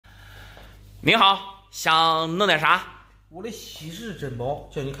你好，想弄点啥？我的稀世珍宝，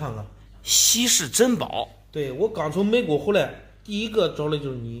叫你看看。稀世珍宝？对，我刚从美国回来，第一个找的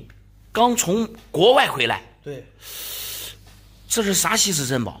就是你。刚从国外回来？对。这是啥稀世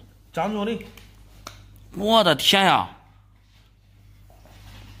珍宝？张作霖。我的天呀！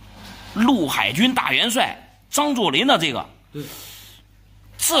陆海军大元帅张作霖的这个，对，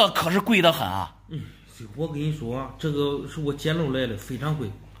这可是贵得很啊。我跟你说，这个是我捡漏来的，非常贵。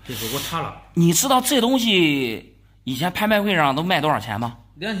这个我查了。你知道这东西以前拍卖会上都卖多少钱吗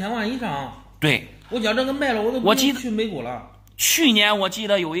？2000万以上。对，我将这个卖了，我都不用去美国了。去年我记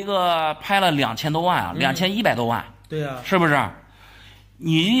得有一个拍了2000多万啊，2100多万。对呀，是不是？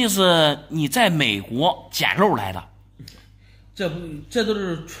你意思你在美国捡漏来的？这都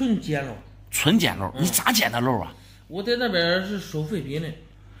是纯捡漏。纯捡漏？你咋捡的漏啊？我在那边是收废品的。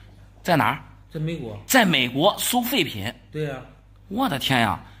在哪儿？在美国。在美国收废品？对呀。我的天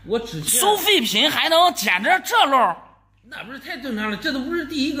呀！我之前收废品还能捡着这漏？那不是太正常了？这都不是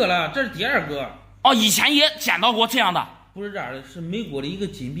第一个了，这是第二个。哦，以前也捡到过这样的？不是这样的，是美国的一个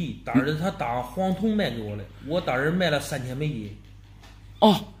金币，当时他当黄铜卖给我的，我当时卖了3000美金。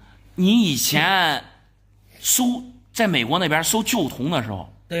哦，你以前在美国那边收旧铜的时候，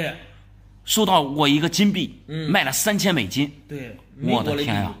对，收到过一个金币，卖了3000美金。对，我的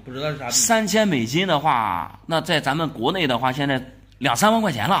天呀，不知道是啥币。3000美金的话，那在咱们国内的话，现在2-3万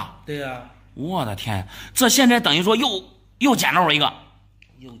块钱了。对呀，我的天，这现在等于说又捡漏一个，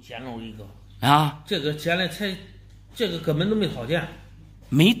又捡漏一个啊！这个捡来才，这个根本都没掏钱，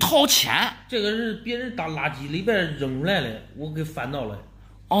没掏钱，这个是别人当垃圾里边扔出来的，我给翻到了。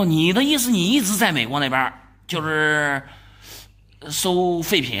哦，你的意思你一直在美国那边就是收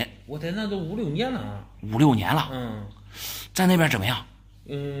废品？我在那都5-6年了啊。5-6年了。在那边怎么样？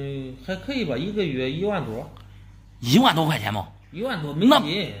还可以吧，一个月1万多。1万多块钱吗？1万多美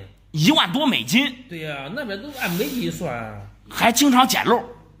金。1万多美金？对呀，那边都按美金算。还经常捡漏。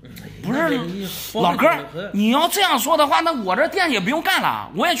不是老哥，你要这样说的话，那我这店也不用干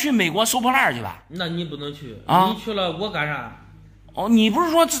了，我也去美国收破烂去吧。那你不能去啊！你去了我干啥？哦，你不是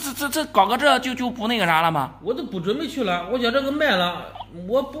说这搞个这就不那个啥了吗？我都不准备去了，我将这个卖了，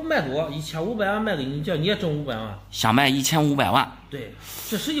我不卖多，1500万卖给你，叫你也挣500万。想卖1500万？对，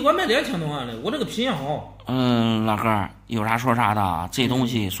这实际我卖2000多万的，我这个品相好。老哥有啥说啥的，这东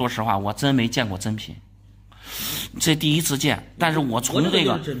西说实话我真没见过真品。这第一次见，但是我从这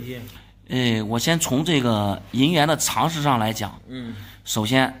个，我先从这个银元的常识上来讲，首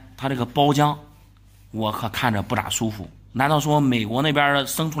先它这个包浆，我可看着不咋舒服。难道说美国那边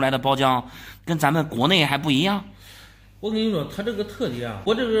生出来的包浆跟咱们国内还不一样？我跟你说，它这个特点啊，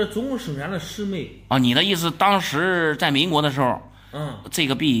我这个总共生产了10枚。啊，你的意思当时在民国的时候，这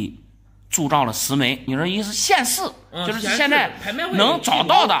个币铸造了10枚，你说意思现世，就是现在能找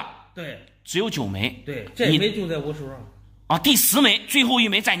到的，对。只有9枚，对，这一枚就在我手上。啊，第10枚，最后1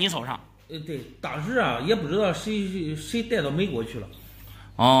枚在你手上。对，当时啊也不知道谁带到美国去了。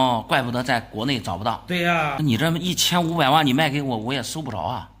哦，怪不得在国内找不到。对呀，你这1500万你卖给我，我也收不着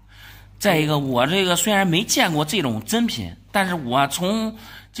啊。再一个，我这个虽然没见过这种真品，但是我从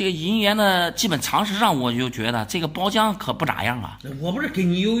这个银元的基本常识上，我就觉得这个包浆可不咋样啊。我不是跟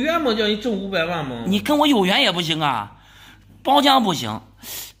你有缘吗？叫你挣500万吗？你跟我有缘也不行啊，包浆不行。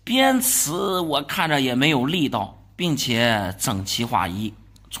边瓷我看着也没有力道，并且整齐划一。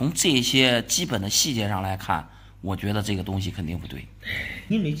从这些基本的细节上来看，我觉得这个东西肯定不对。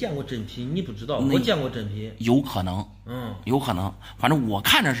你没见过真品，你不知道。我见过真品，有可能，有可能。反正我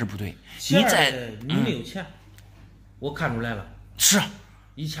看着是不对。你没有钱，我看出来了。是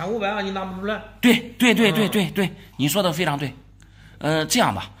，1500万你拿不出来。对，你说的非常对。这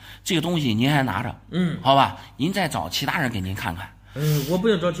样吧，这个东西您还拿着，好吧？您再找其他人给您看看。我不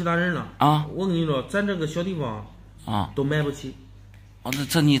要找其他人了啊！我跟你说，咱这个小地方啊都买不起。哦，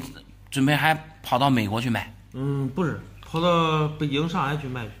这你准备还跑到美国去买？不是，跑到北京、上海去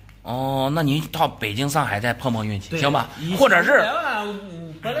卖去。哦，那您到北京、上海再碰碰运气，行吧？或者是500万，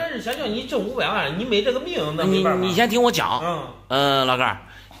本来是想叫你挣500万，你没这个命，那没办法。你先听我讲。老哥，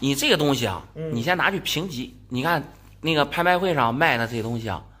你这个东西啊，你先拿去评级。你看那个拍卖会上卖的这些东西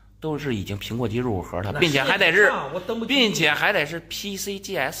啊。都是已经评过级入盒的，并且还得是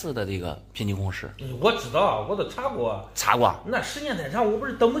PCGS 的这个评级公式。我知道，我都查过。那时间太长，我不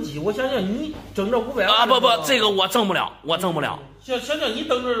是等不起。我想想你挣这500万啊！不，这个我挣不了，想你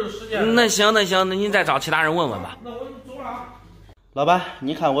等这时间。那行，那您再找其他人问问吧。那我走了。老板，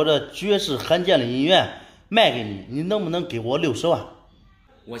你看我这绝世罕见的银元卖给你，你能不能给我60万？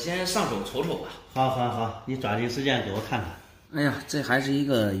我先上手瞅瞅吧。好，你抓紧时间给我看看。哎呀，这还是一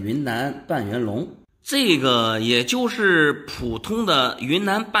个云南半圆龙，这个也就是普通的云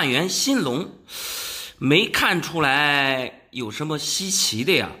南半圆新龙，没看出来有什么稀奇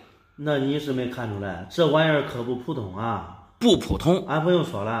的呀。那你是没看出来，这玩意儿可不普通啊！不普通，俺朋友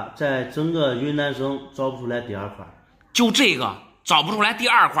说了，在整个云南省找不出来第二块。就这个找不出来第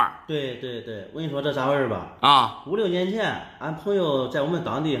二块。对，我跟你说这咋回事吧？啊，5、6年前，俺朋友在我们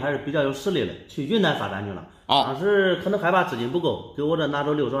当地还是比较有实力的，去云南发展去了。当时可能害怕资金不够，给我这拿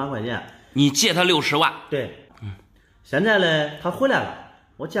走60万块钱。你借他60万？对，现在呢，他回来了，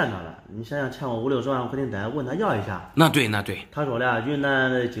我见他了。你想想，欠我50、60万，我肯定得问他要一下。那对。他说了，云南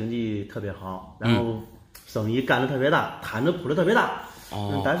的经济特别好，然后生意干得特别大，摊子铺得特别大。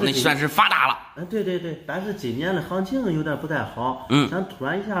但是那算是发达了。对，但是今年的行情有点不太好。想突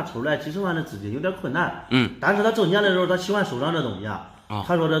然一下抽出来几十万的资金有点困难。但是他挣钱的时候，他喜欢收藏这东西啊。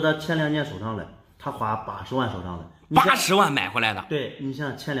他说他前2年收藏的，他花80万收藏的。80万买回来的。对，你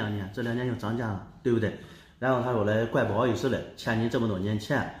想前2年，这2年就涨价了，对不对？然后他说嘞，怪不好意思嘞，欠你这么多年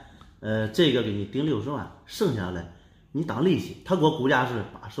钱，这个给你顶60万，剩下的你当利息。他给我估价是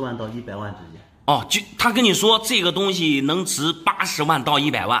80万到100万之间。就他跟你说这个东西能值80万到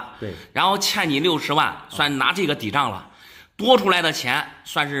100万，对，然后欠你60万，算拿这个抵账了，多出来的钱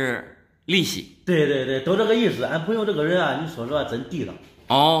算是利息。对，都这个意思。俺朋友这个人啊，你说实话真地道。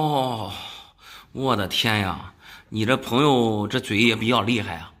我的天呀，你这朋友这嘴也比较厉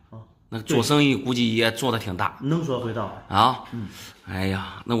害啊。那做生意估计也做得挺大，能说会道啊。哎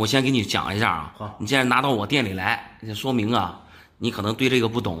呀，那我先给你讲一下啊。好，你既然拿到我店里来，这说明啊，你可能对这个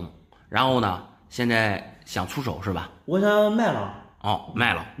不懂。然后呢，现在想出手是吧？我想卖了。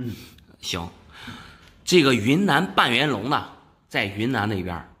卖了。行。这个云南半圆龙呢，在云南那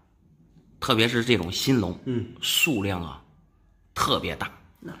边，特别是这种新龙，数量啊特别大。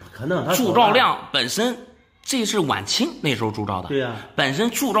那不可能，铸造量本身，这是晚清那时候铸造的，对呀，本身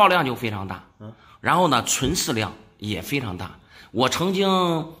铸造量就非常大。然后呢，存世量也非常大。我曾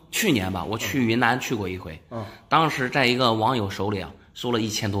经去年吧，我去云南去过一回，当时在一个网友手里啊，收了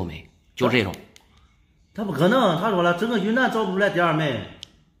1000多枚，就这种。他不可能，他说了，整个云南找不出来第二枚。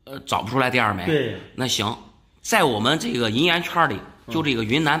找不出来第二枚。对，那行，在我们这个银元圈里，就这个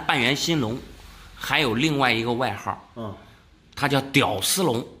云南半圆新龙，还有另外一个外号，它叫屌丝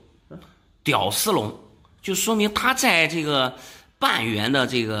龙。屌丝龙就说明它在这个半圆的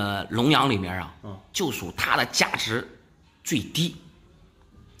这个龙阳里面啊，就属它的价值最低，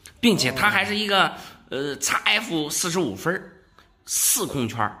并且它还是一个XF 45分4空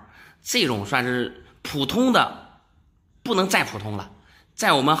圈，这种算是普通的，不能再普通了。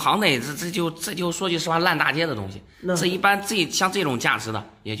在我们行内，这就说句实话，烂大街的东西。这一般像这种价值的，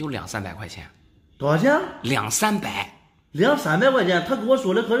也就200、300块钱。多少钱？200、300。200、300块钱，他跟我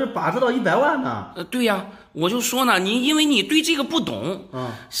说的可是80到100万呢。对呀，我就说呢，因为你对这个不懂，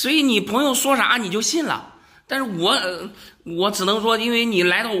所以你朋友说啥你就信了。但是我只能说，因为你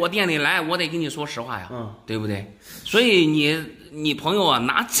来到我店里来，我得跟你说实话呀，对不对？所以你朋友啊，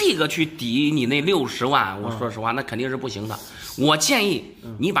拿这个去抵你那60万，我说实话，那肯定是不行的。我建议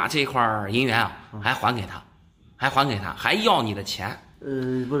你把这块银元啊，还还给他，还要你的钱。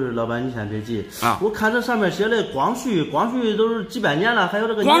不是，老板，你先别急啊！我看这上面写的光绪都是几百年了，还有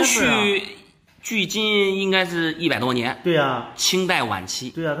这个光绪距今应该是100多年。对呀，清代晚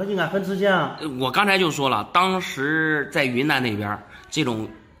期。对呀，它应该很值钱啊。我刚才就说了，当时在云南那边，这种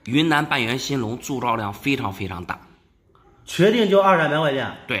云南半圆新龙铸造量非常非常大。确定就200、300块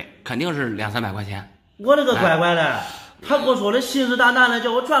钱？对，肯定是200、300块钱。我这个乖乖的。他跟我说的信誓旦旦的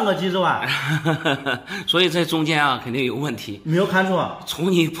叫我赚个几十万，所以这中间啊肯定有问题，没有看错。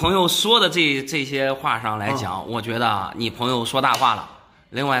从你朋友说的这些话上来讲，我觉得你朋友说大话了。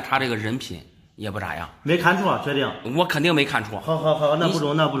另外，他这个人品也不咋样，没看错，确定？我肯定没看错。好，那不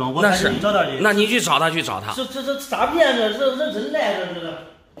中，我那是找点去。那你去找他。这诈骗这真赖这。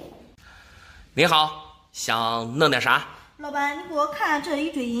你好，想弄点啥？老板，你给我看这一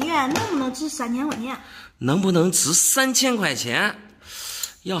堆银元能不能值3000块钱？能不能值3000块钱？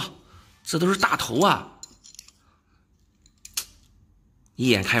哟，这都是大头啊！一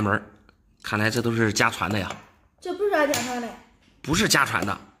眼开门，看来这都是家传的呀。这不是俺家传的。不是家传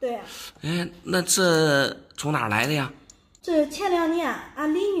的。对呀。那这从哪儿来的呀？这前2年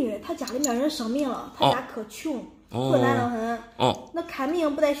俺邻居他家里面人生病了，他家可穷，困难得很。那看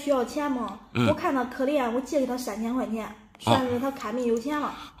病不得需要钱吗？我看他可怜，我借给他3000块钱。算是他看病有钱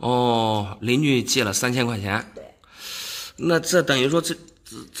了。邻居借了3000块钱。对。那这等于说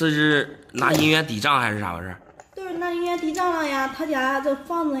这是拿银元抵账还是咋回事？都是拿银元抵账了呀。他家这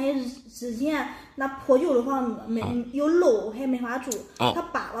房子还是之前那破旧的房子，有漏还没法住。他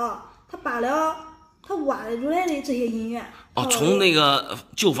扒了他挖得出来的这些银元。哦，从那个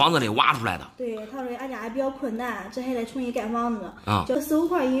旧房子里挖出来的。对，他说俺家也比较困难，这还得重新盖房子。啊，这4、5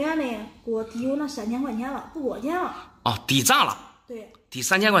块银元呢，给我抵有那3000块钱了，不给我钱了。哦，抵账了。对。抵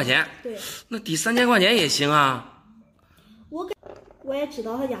3000块钱。对。那抵3000块钱也行啊。我也知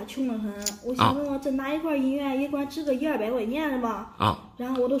道他家穷得很，我想说这拿一块银元也管值个100-200块钱是吧？啊。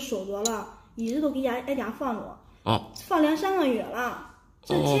然后我都收着了，一直都给俺家放着。哦。放2-3个月了。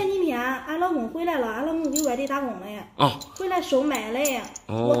这前几天俺老公回来了，俺老公给外地打工嘞。哦。回来收麦嘞。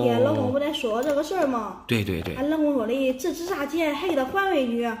我给俺老公不在说这个事儿吗？对对对。俺老公说的，这值啥钱还给他还回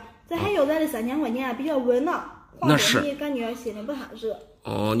去，咱还要咱这3000块钱比较稳当。那是。你感觉心里不踏实。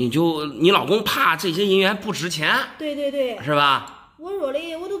哦，你老公怕这些银元不值钱。对对对。是吧？我说的，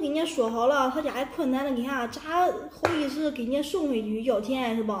我都跟你说好了，他家也困难的，你看咋好意思给你送回去要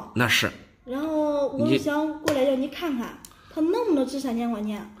钱是吧？那是。然后我就想过来让你看看，他能不能值3000块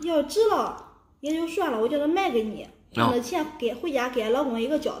钱？要值了也就算了，我叫他卖给你，让他钱回家给俺老公一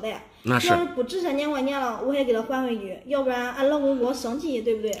个交代。那是。要是不值3000块钱了，我还给他还回去，要不然俺老公给我生气，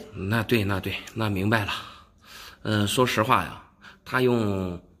对不对？那对，那明白了。说实话呀，他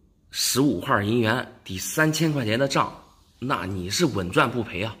用15块银元抵3000块钱的账。那你是稳赚不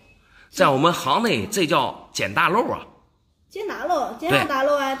赔啊，在我们行内这叫捡大漏啊！捡大漏，捡啥大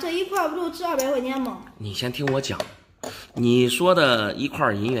漏啊？这一块不就值200块钱吗？你先听我讲，你说的一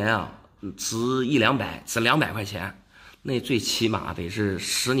块银元啊，值100-200，值200块钱，那最起码得是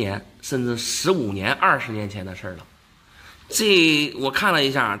10年甚至15年、20年前的事儿了。这我看了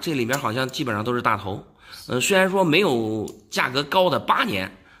一下，这里面好像基本上都是大头。虽然说没有价格高的8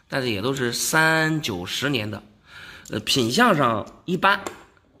年，但是也都是3、9、10年的。品相上一般，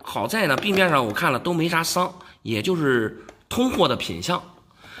好在呢壁面上我看了都没啥伤，也就是通货的品相。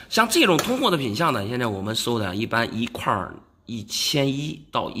像这种通货的品相呢，现在我们收的一般一块1100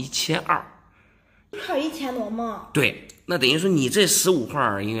到1200，一块1000多吗？对，那等于说你这15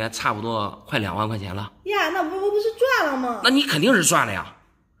块银元差不多快2万块钱了呀。那我不是赚了吗？那你肯定是赚了呀，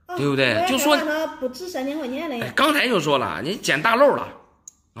对不对？就说他不值3000块钱嘞。刚才就说了，你捡大漏了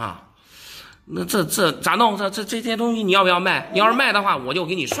啊。那这咋弄？这些东西你要不要卖？你要是卖的话，我就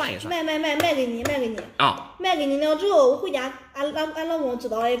给你算一算。卖给你啊！卖给你了之后，我回家，俺老公知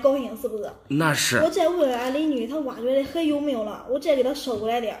道了也高兴，是不是？那是。我再问俺邻居，他挖出来的还有没有了？我再给他收过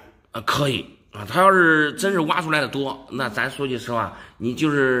来点可以啊，他要是真是挖出来的多，那咱说句实话，你就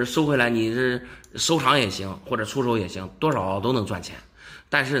是收回来，你是收藏也行，或者出手也行，多少都能赚钱。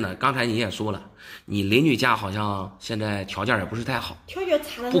但是呢，刚才你也说了，你邻居家好像现在条件也不是太好，条件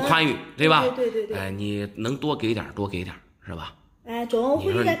差得不宽裕，对吧？对。哎，你能多给点是吧？哎，中午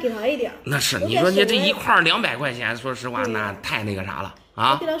回去再给他一点。那是，你说你这一块200块钱，说实话那太那个啥了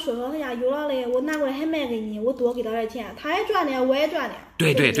啊！我跟他说他家有了嘞，我拿过来还卖给你，我多给他点钱，他也赚点，我也赚点。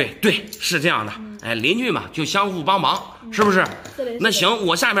对，是这样的。哎，邻居嘛就相互帮忙，是不是？那行，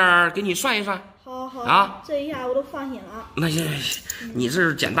我下面给你算一算。好啊，这一下我都放心了。那行，你这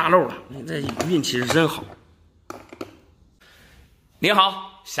是捡大漏了，你这运气是真好。您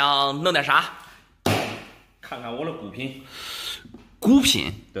好，想弄点啥？看看我的古品。古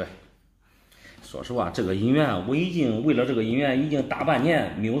品？对。说实话，这个银元我已经为了这个银元已经大半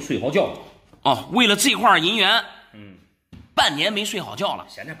年没有睡好觉了。哦，为了这块银元，半年没睡好觉了。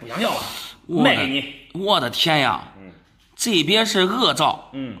现在不想要了，卖给你。我的天呀！这边是恶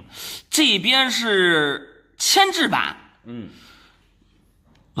兆，这边是铅制版，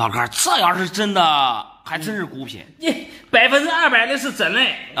老哥，这要是真的，还真是古品。你200%的是真的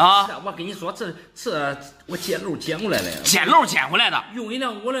啊！我跟你说，这我捡漏捡过来了，捡漏捡回来的，用一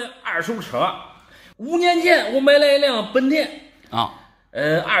辆我的二手车。5年前我买了一辆本田啊，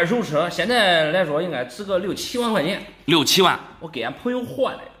二手车，现在来说应该值个6-7万块钱。6-7万，我给俺朋友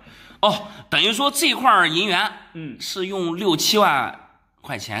换的。哦，等于说这块银元，是用6-7万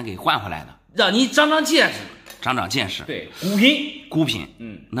块钱给换回来的，让你长长见识，长长见识。对，古品，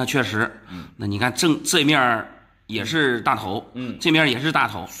那确实，那你看这面也是大头，这面也是大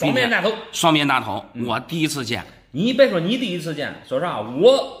头，双面大头，我第一次见。你别说你第一次见，说实话，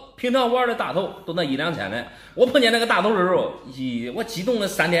我平常玩的大头都那1-2千的，我碰见那个大头的时候，我激动了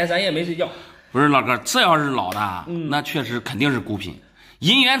3天3夜没睡觉。不是老哥，这要是老的，那确实肯定是古品。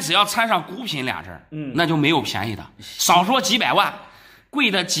银元只要掺上古品俩字，那就没有便宜的，少说几百万，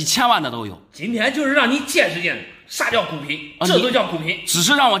贵的几千万的都有。今天就是让你见识见识啥叫古品，这都叫古品。只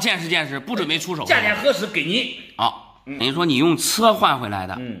是让我见识见识，不准备出手。价钱合适给你。等于说你用车换回来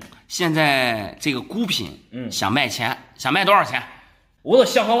的，现在这个古品，想卖钱，想卖多少钱？我都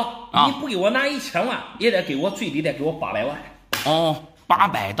想好了，你不给我拿1000万，也得给我最低得给我800万。哦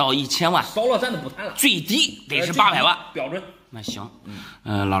，800到1000万，少了咱都不谈了。最低得是800万，标准。那行，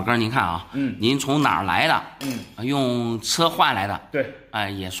老哥，您看啊，您从哪儿来的？用车换来的，对，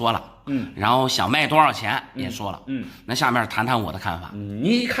也说了，然后想卖多少钱也说了，那下面谈谈我的看法。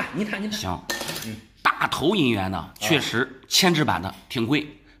你谈。行，大头银元呢，确实铅制版的挺贵。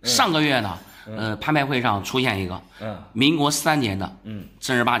上个月呢，拍卖会上出现一个，民国3年的，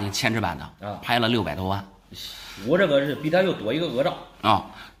正儿八经铅制版的，拍了600多万。我这个是比他又多一个恶兆啊。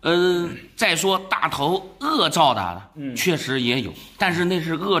再说大头恶兆的，确实也有，但是那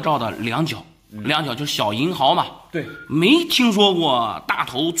是恶兆的两角，两角就小银毫嘛。对，没听说过大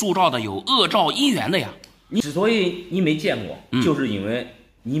头铸造的有恶兆1元的呀。你之所以你没见过，就是因为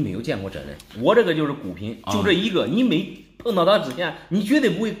你没有见过真人。我这个就是孤品，就这一个，你没碰到他之前，你绝对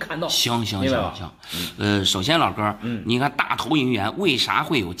不会看到。行，首先老哥，你看大头银元为啥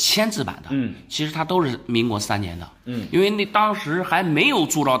会有铅制版的？其实它都是民国3年的，因为那当时还没有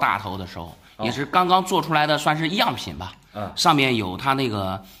铸造大头的时候，也是刚刚做出来的，算是样品吧。上面有他那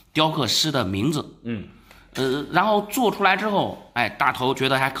个雕刻师的名字。然后做出来之后，大头觉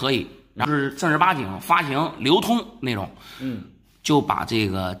得还可以，然后是正儿八经发行流通那种，就把这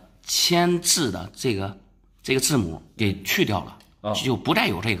个铅制的这个字母给去掉了，就不再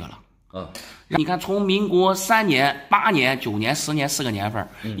有这个了。你看，从民国3年、8年、9年、10年4个年份，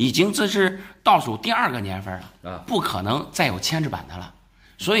已经这是倒数第2个年份了，不可能再有铅制版的了。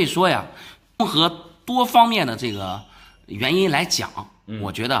所以说呀，综合多方面的这个原因来讲，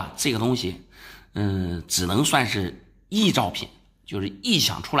我觉得这个东西，只能算是臆造品，就是臆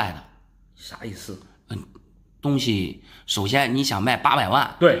想出来的。啥意思？东西首先你想卖800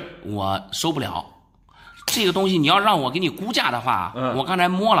万，对，我收不了。这个东西你要让我给你估价的话，我刚才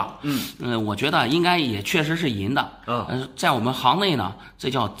摸了，我觉得应该也确实是银的。在我们行内呢，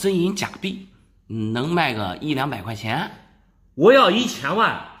这叫真银假币，能卖个100-200块钱。我要1000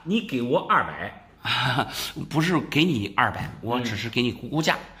万，你给我200。不是给你200，我只是给你估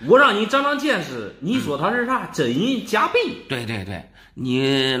价。我让你长长见识，你说它是啥？真银假币？对，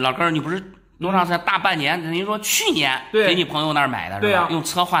你老哥，你不是多长时间？大半年？您说去年给你朋友那儿买的是吧？对啊，用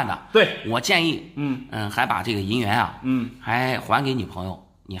车换的。对，我建议，还把这个银元啊，还还给你朋友，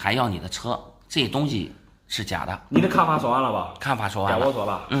你还要你的车，这东西是假的。你的看法说完了吧？看法说完了。该我说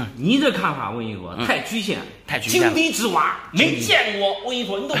了。你这看法我跟你说太局限，太局限了。井底之蛙，没见过。我跟你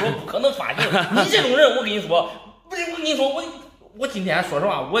说，你都说不可能发行。你这种人，我跟你说，不是我跟你说，我今天说实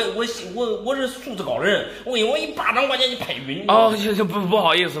话，我是素质高的人，我跟你说，我一巴掌把你拍晕。哦，行，不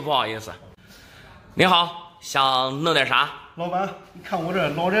好意思。你好，想弄点啥？老板，你看我这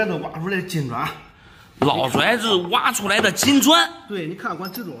老宅子挖出来的金砖。老宅子挖出来的金砖？对，你看管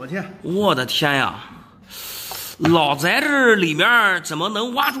值多少钱？我的天呀！老宅子里面怎么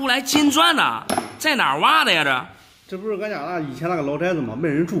能挖出来金砖呢？在哪儿挖的呀？这不是俺家以前那个老宅子吗？没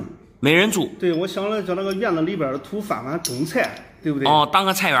人住。对，我想着叫那个院子里边的土翻种菜，对不对？当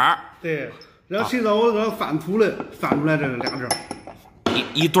个菜园。对，然后谁知道我搁翻土了，翻出来这2只，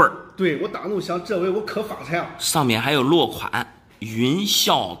一对儿。对，我当时想这回我可发财了。上面还有落款云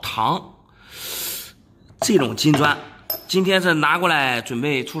孝堂，这种金砖，今天是拿过来准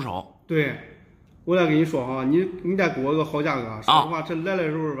备出手。对，我再跟你说哈，你再给我个好价格。说实话，这来的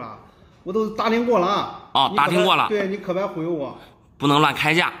时候吧，我都打听过了啊。打听过了。对，你可别忽悠我，不能乱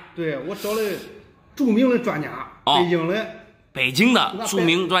开价。对，我找了著名的专家，北京的著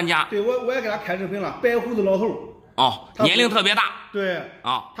名专家。对，我也给他开视频了，白胡子老头。年龄特别大。对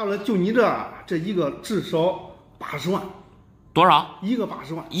他说就你这一个至少80万。多少？一个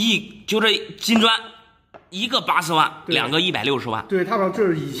80万。就这金砖，一个80万，2个160万。对，他说这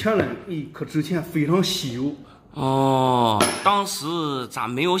是以前的，可值钱，非常稀有。当时咋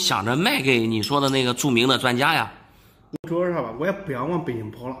没有想着卖给你说的那个著名的专家呀？主要是啥吧，我也不想往北京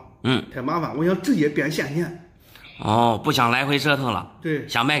跑了，太麻烦，我想直接变现钱。不想来回折腾了。对，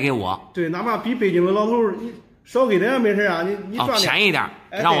想卖给我。对，哪怕比北京的老头你少给点没事啊，你赚点便宜点，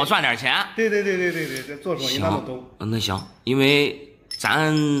让我赚点钱。对，做生意那么懂。那行，因为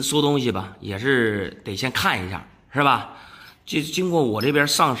咱收东西吧，也是得先看一下，是吧？就经过我这边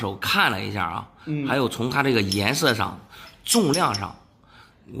上手看了一下啊，还有从它这个颜色上、重量上，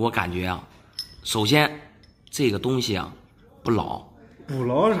我感觉啊，首先这个东西啊不老。不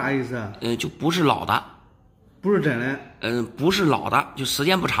老是啥意思啊？就不是老的。不是真的。不是老的，就时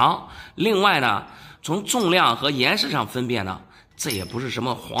间不长。另外呢，从重量和颜色上分辨呢，这也不是什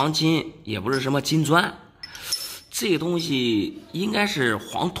么黄金，也不是什么金砖，这个东西应该是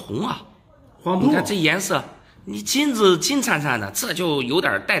黄铜啊。黄铜。你看这颜色，你金子金灿灿的，这就有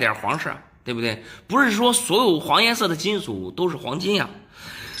点带点黄色，对不对？不是说所有黄颜色的金属都是黄金呀。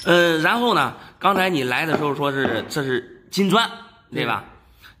然后呢，刚才你来的时候说这是金砖，对吧？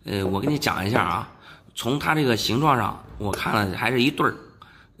我跟你讲一下啊，从它这个形状上，我看了还是一对儿。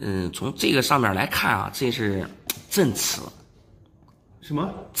从这个上面来看啊，这是镇尺。什么？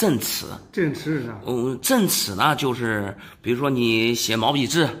镇尺？镇尺是啥？镇尺呢，就是比如说你写毛笔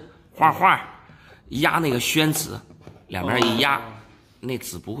字、画画，压那个宣纸，两边一压，那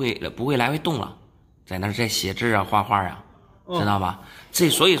纸不会来回动了，在那儿在写字啊、画画啊，知道吧？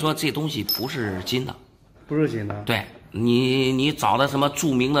所以说这东西不是金的，不是金的。对你找的什么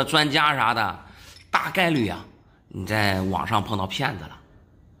著名的专家啥的，大概率啊，你在网上碰到骗子了。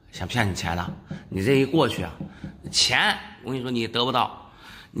想骗你钱的，你这一过去啊，钱我跟你说你得不到，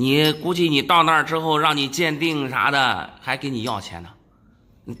你估计你到那儿之后让你鉴定啥的，还给你要钱呢，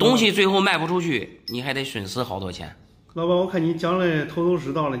你东西最后卖不出去，你还得损失好多钱。老板，我看你讲的头头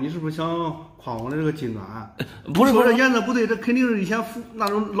是道了，你是不是想夸我的这个金砖？不是，这颜色不对，这肯定是以前那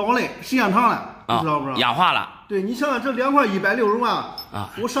种老的时间长了，你知道不知道？氧化了。对，你想想这2块160万啊，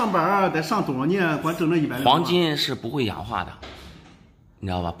我上班得上多少年，光挣这160万。黄金是不会氧化的。你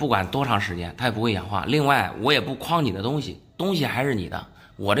知道吧？不管多长时间，它也不会氧化。另外，我也不诓你的东西，东西还是你的。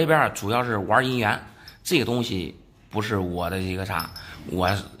我这边主要是玩银元，这个东西不是我的一个啥，我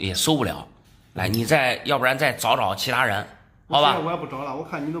也收不了。来，你要不然再找其他人，好吧？我也不找了，我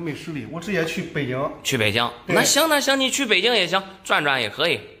看你都没实力，我直接去北京。去北京？那行，你去北京也行，转转也可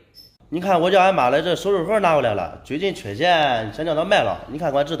以。你看，我叫俺妈的这手术盒拿过来了，最近缺钱，想叫她卖了，你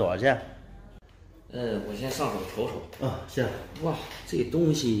看管值多少钱？我先上手瞅瞅。行。哇，这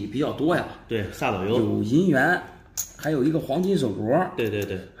东西比较多呀。对，啥都有。有银元，还有一个黄金手镯。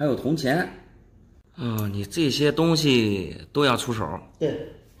对。还有铜钱。你这些东西都要出手。对。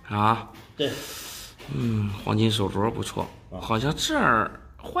啊。对。黄金手镯不错，好像这儿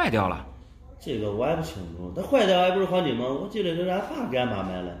坏掉了。这个我也不清楚，它坏掉还不是黄金吗？我记得是俺爸给俺妈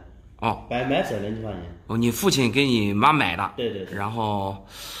买的。买这的，你发现？你父亲给你妈买的。对。然后。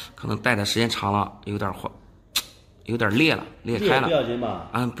可能戴的时间长了，有点坏，有点裂了，裂开了。不要紧吧？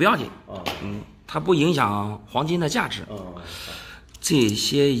不要紧。它不影响黄金的价值。这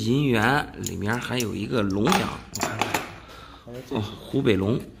些银元里面还有一个龙奖，我看看。湖北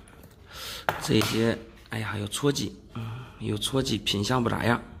龙。这些，哎呀，有戳记，有戳记，品相不咋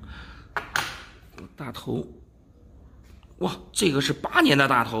样。大头，哇，这个是8年的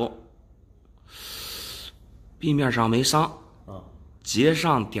大头，壁面上没伤。结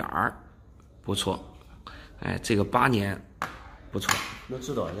上点儿，不错，这个8年，不错。能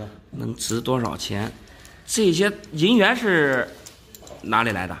值多少钱？能值多少钱？这些银元是哪里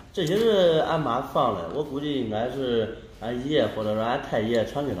来的？这些是俺妈放的，我估计应该是俺爷或者说俺太爷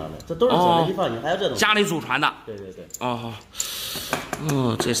传给他的，这都是真的，你放心。还有这东西，家里祖传的。对。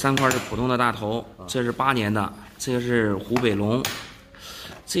这3块是普通的大头，这是8年的，这个是湖北龙，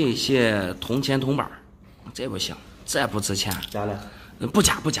这些铜钱铜板，这不行。这不值钱，假的？不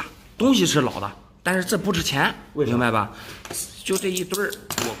假，东西是老的，但是这不值钱，明白吧？就这一对儿，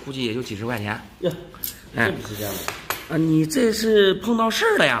我估计也就几十块钱。呀，这不值钱了。你这是碰到事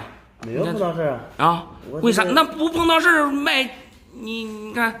儿了呀？没有碰到事儿啊？为啥？那不碰到事儿卖？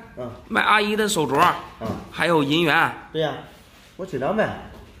你看，卖阿姨的手镯，还有银元。对呀，我经常卖。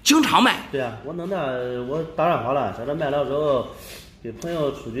经常卖？对呀，我弄那我打算好了，叫他卖了之后，给朋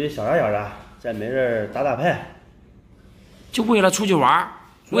友出去消的，再没人打牌。就为了出去玩，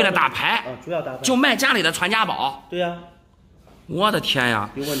为了打牌，主要打牌，就卖家里的传家宝。对呀。我的天呀！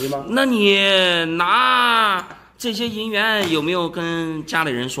有问题吗？那你拿这些银元有没有跟家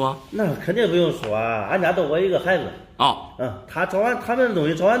里人说？那肯定不用说啊，俺家都我一个孩子。他们的东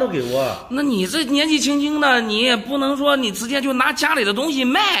西早晚都给我。那你这年纪轻轻的，你也不能说你直接就拿家里的东西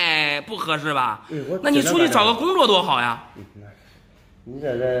卖，不合适吧？那你出去找个工作多好呀！你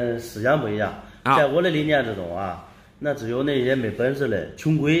这人思想不一样，在我的理念之中啊。那只有那些没本事的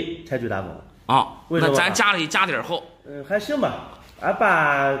穷鬼才去打工那咱家里家底儿厚。还行吧。俺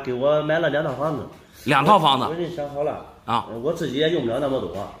爸给我买了2套房子。2套房子。我已经想好了我自己也用不了那么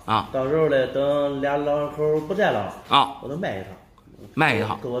多到时候呢，等俩老两口不在了我都卖一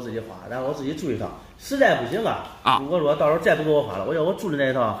套，给我自己花，然后我自己住一套。实在不行如果说到时候再不给我花了，我要我住的那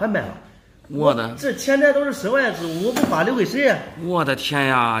一套还卖了。我的这钱财都是身外之物，我不花留给谁呀？我的天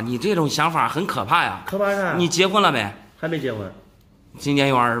呀，你这种想法很可怕呀！可怕啥？你结婚了没？还没结婚。今年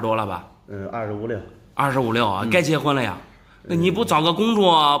有20多了吧？25、6。25、6啊，该结婚了呀。那你不找个工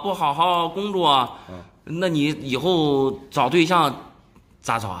作，不好好工作，那你以后找对象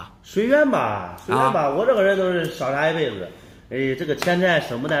咋找啊？随缘吧。我这个人都是潇洒一辈子。这个钱财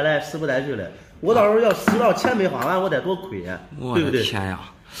生不带来，死不带去的。我到时候要死了，钱没花完，我得多亏呀，对不对？我的天呀！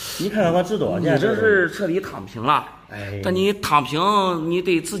你看看我值多少钱？你这是彻底躺平了。哎，但你躺平，你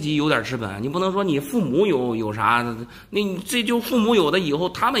得自己有点资本，你不能说你父母有啥，那这就父母有的，以后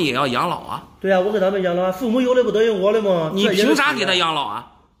他们也要养老啊。对啊，我给他们养老，父母有的不等于我的吗？你凭啥给他养老啊？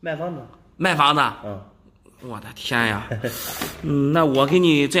卖房子。卖房子？我的天呀！那我给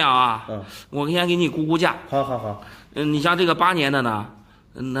你这样啊，我先给你估价。好。你像这个8年的呢，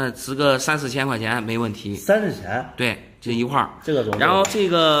那值个3、4千块钱没问题。3、4千？对。这一块儿，这个然后这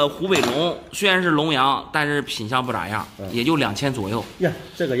个湖北龙虽然是龙阳，但是品相不咋样，也就2000左右。呀，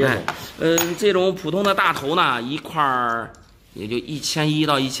这个也有。这种普通的大头呢，一块儿也就1100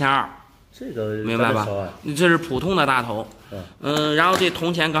到1200。这个明白吧？这是普通的大头。然后这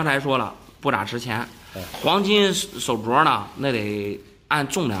铜钱刚才说了不咋值钱，黄金手镯呢，那得按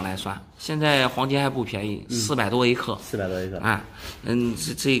重量来算。现在黄金还不便宜，400多一克。400多一克。哎，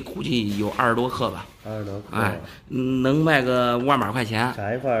这估计有20多克吧。20多克。哎，能卖个5万把块钱。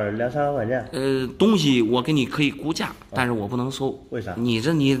加一块2、3万块钱。东西我给你可以估价，但是我不能收。为啥？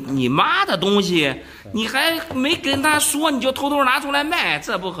你妈的东西，你还没跟他说，你就偷偷拿出来卖，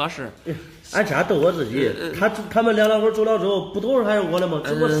这不合适。俺家都我自己，他们2老口走了之后，不都是还是我的吗？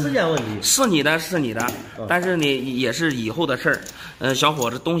只不过时间问题。是你的，但是你也是以后的事儿。小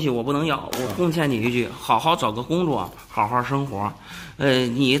伙子，东西我不能要，我奉劝你一句，好好找个工作，好好生活。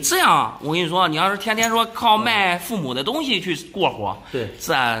你这样，我跟你说，你要是天天说靠卖父母的东西去过活，对，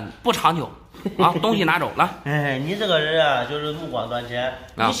这不长久。啊，东西拿走了。哎，你这个人啊，就是目光短浅。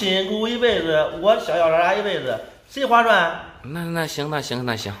你辛苦一辈子，我小啥一辈子，谁划算？那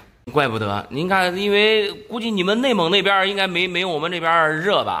行。怪不得您看，因为估计你们内蒙那边应该没有我们这边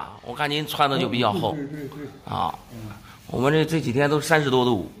热吧？我看您穿的就比较厚。对。啊，我们这几天都30多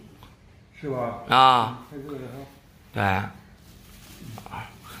度。是吧？啊，对，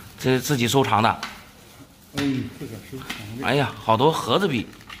这是自己收藏的。这个收藏的。哎呀，好多盒子币。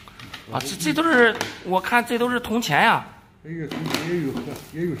啊，这都是我看这都是铜钱呀。也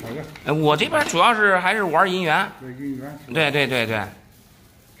有啥个？我这边主要是还是玩银元。银元。对。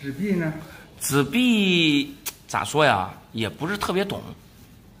纸币呢？纸币咋说呀？也不是特别懂，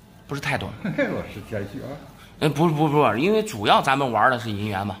不是太懂。我是谦虚啊。不是，因为主要咱们玩的是银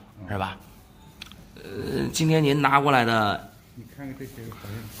元嘛，是吧？今天您拿过来的，你看看这些个好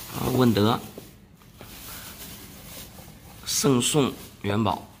像。问德、圣宋元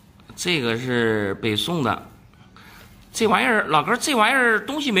宝，这个是北宋的。这玩意儿，老哥，这玩意儿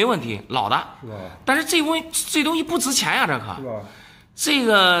东西没问题，老的。是吧？但是这东西不值钱呀，这可。是吧？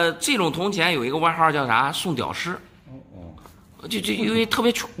这种铜钱有一个外号叫啥？宋屌丝。就因为特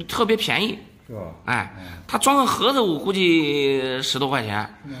别便宜。是吧？哎，它装个盒子，我估计10多块钱。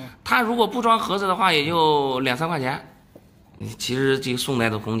它如果不装盒子的话，也就2、3块钱。其实这个宋代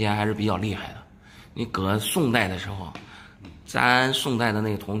的铜钱还是比较厉害的。你搁宋代的时候，咱宋代的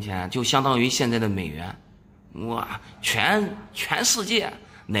那个铜钱就相当于现在的美元。哇，全世界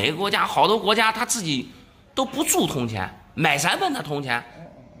哪个国家，好多国家他自己都不铸铜钱，买咱们的铜钱，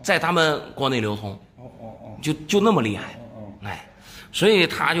在他们国内流通。就那么厉害。哎。所以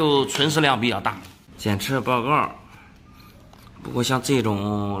它就存世量比较大。检测报告，不过像这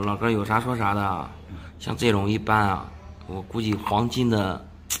种老哥有啥说啥的，像这种一般啊，我估计黄金的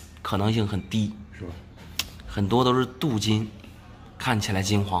可能性很低，是吧？很多都是镀金，看起来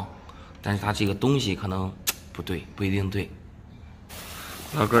金黄，但是它这个东西可能不对，不一定对。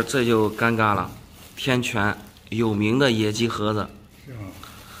老哥这就尴尬了，天泉有名的野鸡盒子，是啊。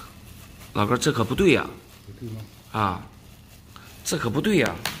老哥这可不对呀。不对吗？啊。这可不对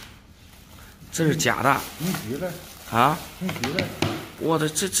呀，这是假的。同局的啊？同局的。我的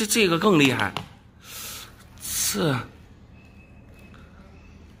这个更厉害。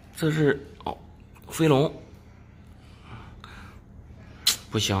这是飞龙。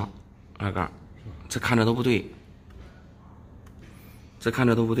不行，二哥，这看着都不对。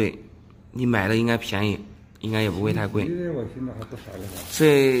你买的应该便宜，应该也不会太贵。我寻思还不少了吧？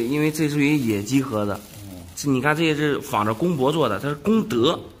因为这属于野鸡盒子。你看这是仿着公博做的，它是公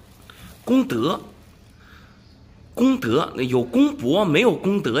德，有公博没有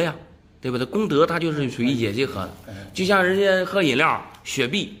公德呀，对不对？公德它就是属于野鸡盒的，就像人家喝饮料雪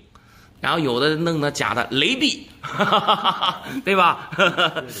碧，然后有的弄的假的雷碧，对吧？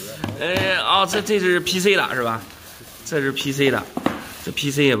这是 PC 的是吧？这是 PC 的，这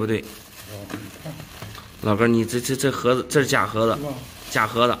PC 也不对。老哥，你这盒子这是假盒子。假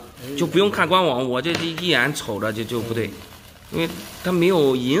盒子就不用看官网，我这一眼瞅着就不对，因为它没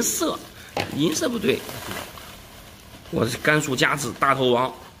有银色，银色不对。我是甘肃佳子大头王，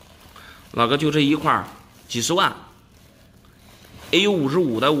老哥就这一块几十万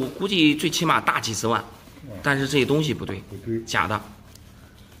 ，AU55的我估计最起码大几十万，但是这东西不对，假的。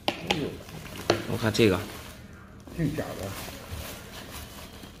我看这个，这假的，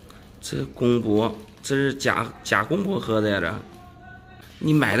这公博，这是假公博盒子呀，这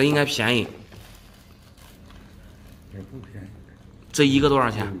你买的应该便宜，也不便宜。这一个多少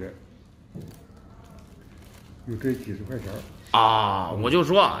钱？有这几十块钱啊，我就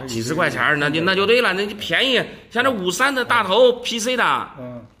说几十块钱，那就对了，那就便宜。像这53的大头 PC 的，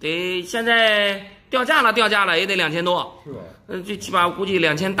得现在掉价了也得2000多，是吧？最起码估计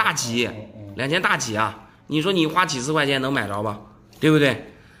2000大几，2000大几啊！你说你花几十块钱能买着吧？对不对？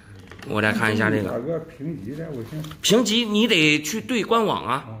我再看一下这个。哪个评级的？我先。评级你得去对官网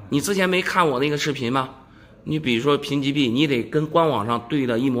啊！你之前没看我那个视频吗？你比如说评级币，你得跟官网上对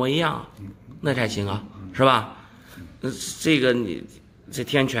的一模一样，那才行啊，是吧？这个你这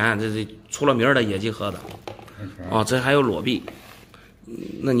天泉这出了名的野鸡盒子，哦，这还有裸币，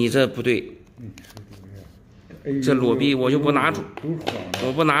那你这不对，这裸币我就不拿出，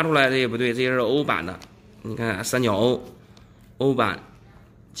我不拿出来，这也不对，这是欧版的，你看三角欧版，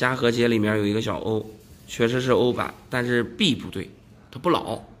嘉禾节里面有一个小欧，确实是欧版，但是币不对，它不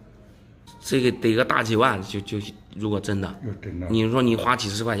老，这个得个大几万就如果真的，你说你花几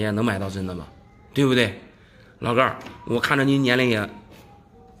十块钱能买到真的吗？对不对？老哥儿，我看着您年龄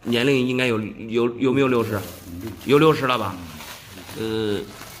应该有没有60？有60了吧？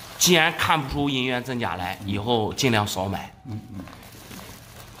既然看不出银元真假来，以后尽量少买。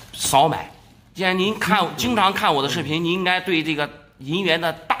少买。既然您经常看我的视频，您应该对这个银元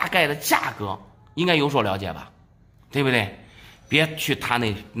的大概的价格应该有所了解吧？对不对？别去贪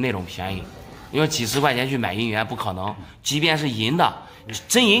那种便宜，因为几十块钱去买银元不可能。即便是银的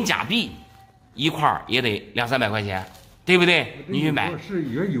真银假币。一块也得200-300块钱，对不对？你去买是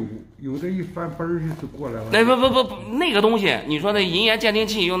也有的一翻本儿就过来了。那不，那个东西，你说那银元鉴定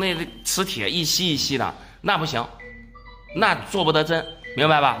器用那磁铁一吸一吸的，那不行，那做不得真，明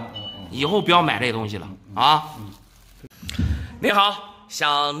白吧？以后不要买这东西了啊！你好，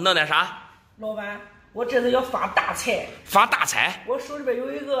想弄点啥？老板，我这次要发大财。发大财？我手里边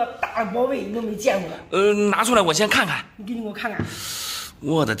有一个大的宝贝，你都没见过。拿出来我先看看。你给我看看。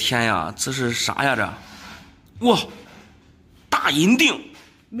我的天呀，这是啥呀？这，哇，大银锭，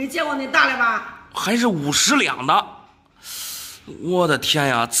没见过那大的吧？还是50两的，我的天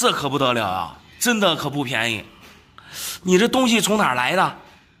呀，这可不得了啊！真的可不便宜。你这东西从哪儿来的？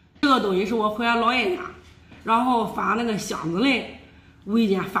这个东西是我回俺姥爷家，然后翻那个箱子里，无意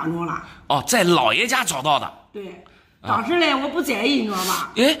间翻着了。哦，在姥爷家找到的。对，当时呢我不在意，你知道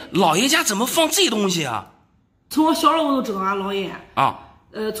吧？哎，姥爷家怎么放这东西啊？从我小时候我都知道俺姥爷啊。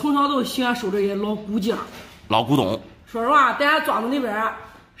从小都喜欢收这些老古件、老古董。说实话，在俺庄子里边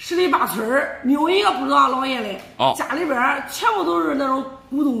，10里8村没有一个不知道俺姥爷的。哦。家里边全部都是那种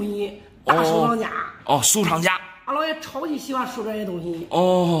古东西，大收藏家。哦，收藏家。俺姥爷超级喜欢收这些东西。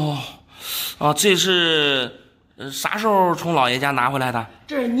哦，啊，这是啥时候从姥爷家拿回来的？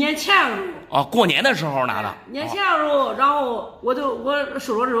这是年前的时候。哦，过年的时候拿的。年前的时候，然后我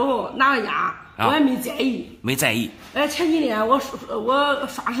收了之后拿回家。我也没在意，哎，前几天我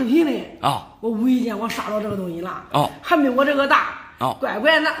刷视频嘞，我无意间我刷到这个东西了，还没我这个大，乖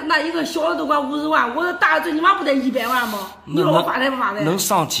乖那一个小的都管50万，我的大最起码不得100万吗？你说我发财不发财？能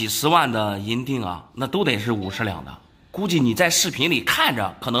上几十万的银锭啊，那都得是50两的。估计你在视频里看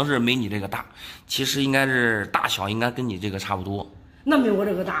着可能是没你这个大，其实应该是大小应该跟你这个差不多。那没我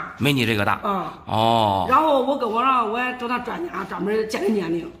这个大，没你这个大。哦。然后我也找他专家专门鉴定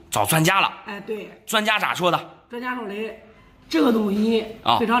鉴定。找专家了。哎，对。专家咋说的？专家说的，这个东西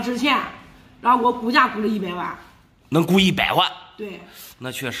非常值钱，然后我估价估了100万。能估100万？对。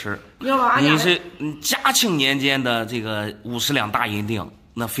那确实。你是嘉庆年间的这个50两大银锭，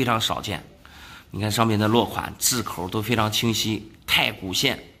那非常少见。你看上面的落款字口都非常清晰，太谷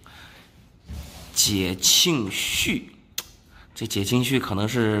县解庆绪。这解庆绪可能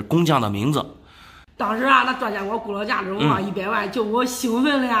是工匠的名字。当时啊，那专家给我估了价之后啊，100万，就我兴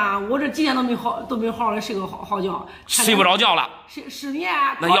奋的呀，我这几天都没好好的睡个好觉，睡不着觉了。失眠，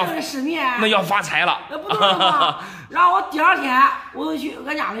失眠，那要发财了。那不就是吗？然后我第2天我就去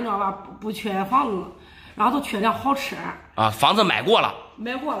俺家里，你知道吧？不缺房子，然后都缺辆好车。啊，房子买过了。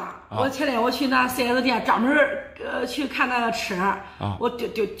买过了。我前天我去那 4S 店专门去看那个车，我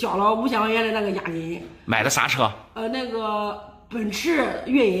交了5000块钱的那个押金。买的啥车？那个奔驰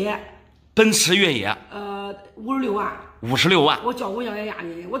越野。奔驰越野。56万。56万。我交5000块钱押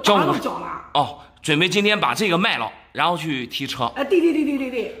金，我当然都交了。哦，准备今天把这个卖了，然后去提车。哎，对，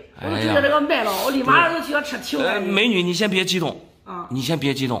我就觉得这个卖了，我立马就去把车提回来。美女，你先别激动啊！你先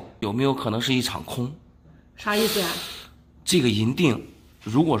别激动，有没有可能是一场空？啥意思啊？这个银锭，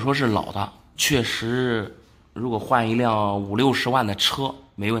如果说是老的，确实，如果换一辆50-60万的车，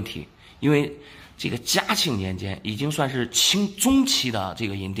没问题，因为这个嘉庆年间已经算是清中期的这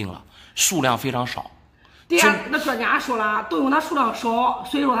个银锭了，数量非常少。对呀，那专家说了，都用它数量少，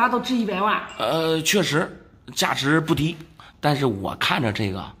所以说它都值100万。确实价值不低，但是我看着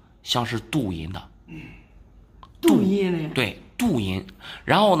这个像是镀银的。镀银的。对，镀银。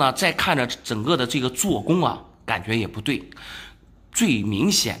然后呢，再看着整个的这个做工啊，感觉也不对。最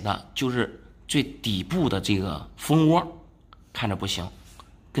明显的就是最底部的这个蜂窝，看着不行，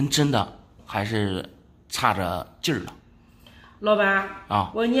跟真的还是差着劲儿了。老板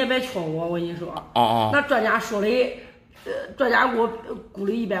啊，你也别劝我跟你说。哦。那专家说的，专家给我估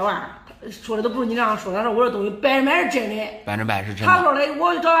了100万，说的都不是你这样说的，他说我这东西100%是真的，100%是真的。他说的，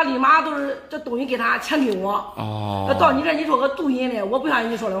我找他立马都是这东西给他钱给我。哦。到你这你说个镀银的，我不相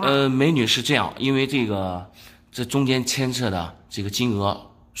信你说的话。美女是这样，因为这中间牵扯的这个金额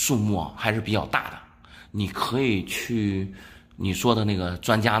数目还是比较大的，你可以去你说的那个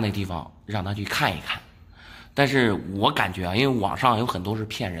专家那地方让他去看一看。但是我感觉啊，因为网上有很多是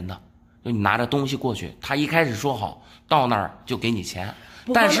骗人的，就你拿着东西过去，他一开始说好到那儿就给你钱，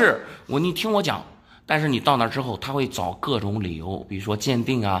但是你听我讲，但是你到那儿之后，他会找各种理由，比如说鉴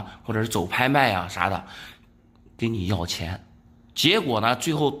定啊，或者是走拍卖啊啥的，给你要钱。结果呢，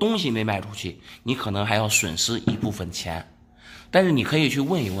最后东西没卖出去，你可能还要损失一部分钱。但是你可以去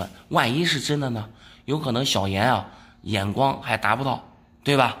问一问，万一是真的呢？有可能小严啊眼光还达不到，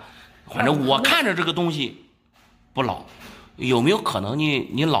对吧？反正我看着这个东西不老，有没有可能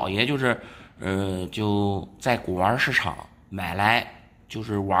你老爷就是就在古玩市场买来就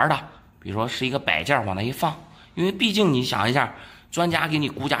是玩的，比如说是一个摆件往那一放，因为毕竟你想一下，专家给你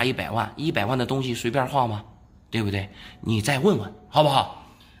估价100万，100万的东西随便晃吗？对不对？你再问问好不好？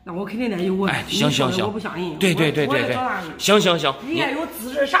那我肯定得有问。哎，行，我不相信。对，行。人家有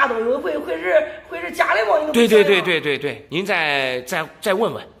资质，啥都有，会是假的吗？对，您再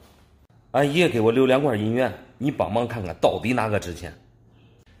问问。俺爷给我留2块银元，你帮忙看看到底哪个值钱？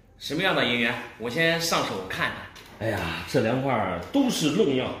什么样的银元？我先上手看看。哎呀，这2块都是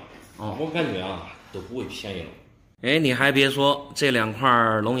龙样，我感觉啊都不会便宜了。哎，你还别说，这2块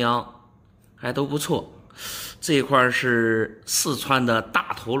龙洋还都不错。这一块是四川的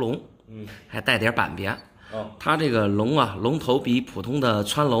大头龙，还带点板边。它这个龙啊，龙头比普通的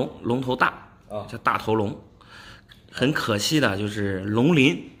川龙头大，叫大头龙。很可惜的就是龙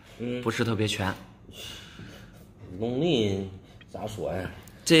鳞，不是特别全。龙鳞咋说呀？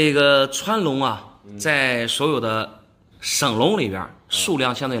这个川龙啊，在所有的省龙里边，数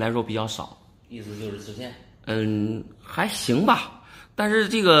量相对来说比较少。意思就是值钱？还行吧。但是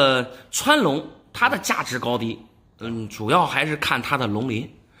这个川龙它的价值高低，主要还是看它的龙鳞，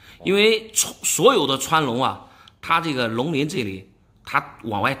因为所有的川龙啊，它这个龙鳞这里它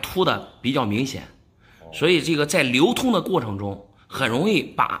往外凸的比较明显，所以这个在流通的过程中很容易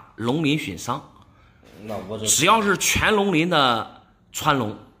把龙鳞损伤。那我只要是全龙鳞的川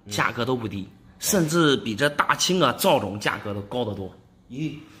龙，价格都不低，甚至比这大清啊赵种价格都高得多。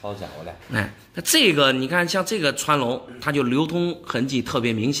咦，好家伙嘞！哎，那这个你看，像这个川龙，它就流通痕迹特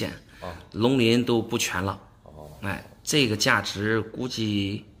别明显，龙鳞都不全了。哎，这个价值估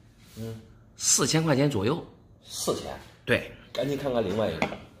计，4000块钱左右。4000？对，赶紧看看另外一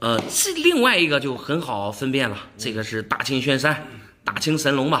个。这另外一个就很好分辨了，这个是大清玄山，大清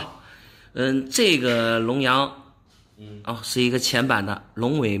神龙吧。这个龙阳，是一个前版的，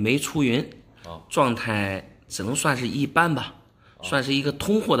龙尾没出云，状态只能算是一般吧。算是一个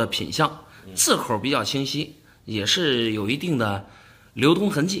通货的品相，字口比较清晰，也是有一定的流通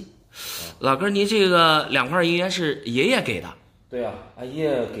痕迹。老哥，你这个2块银元是爷爷给的？对啊，俺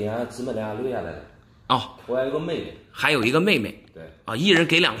爷给俺姊妹俩留下来的。我还有个妹妹，还有一个妹妹。对一人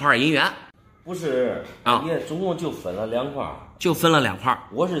给2块银元。不是爷总共就分了2块，就分了2块。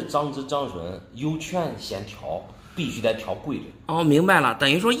我是长子长孙，有权先挑，必须得挑贵的。明白了，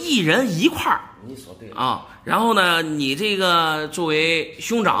等于说一人1块。你说对了然后呢，你这个作为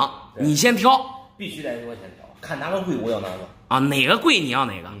兄长，你先挑，必须得我先挑，看哪个贵我要哪个哪个贵你要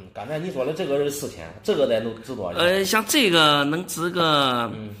哪个。刚才你说的这个是4000，这个得值多少钱？像这个能值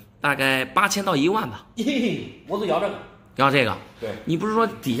个大概8000到1万吧。我就要这个。要这个？对。你不是说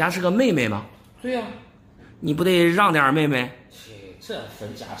底下是个妹妹吗？对呀。你不得让点妹妹？这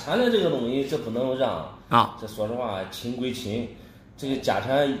分家产的这个东西，这不能让这说实话，亲归亲，这个家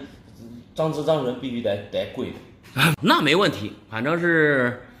产。长子长孙必须得贵的，那没问题，反正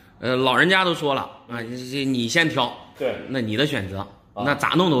是，老人家都说了你先挑，对，那你的选择，那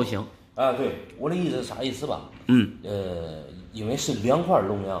咋弄都行对，我的意思是啥意思吧？因为是2块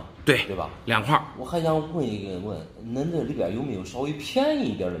龙阳，对吧？2块，我还想问，恁这里边有没有稍微便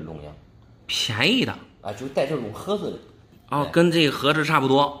宜一点的龙阳？便宜的就带这种盒子哦，跟这个盒子差不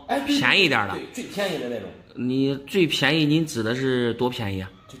多，便宜点的。对，最便宜的那种。你最便宜，您指的是多便宜啊？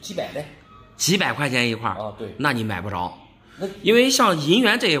就几百的。几百块钱一块啊？对。那你买不着。因为像银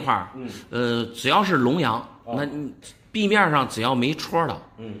元这一块只要是龙阳，那壁面上只要没戳的，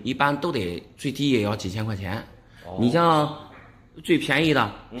一般都得最低也要几千块钱。你像最便宜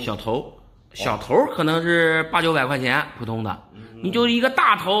的小头，小头可能是800、900块钱普通的，你就一个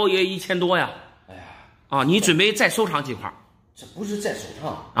大头也1000多呀。哎呀，啊，你准备再收藏几块？这不是再收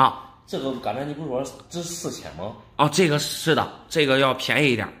藏啊。这个刚才你不是说值4000吗？哦，这个是的，这个要便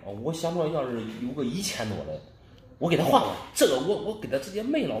宜一点。哦，我想着要是有个1000多的，我给他换了，这个我给他直接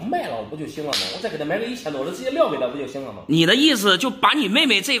卖了不就行了吗？我再给他买个1000多的，直接撂给他不就行了吗？你的意思就把你妹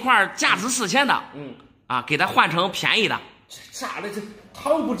妹这块价值4000的，给他换成便宜的。咋的？这他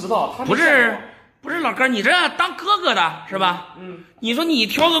又不知道，他不是老哥，你这当哥哥的是吧？你说你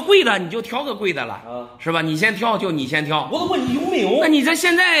挑个贵的，你就挑个贵的了，是吧？你先挑就你先挑。我都问你有没有？那你这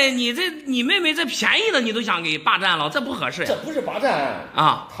现在你妹妹这便宜的你都想给霸占了，这不合适呀。这不是霸占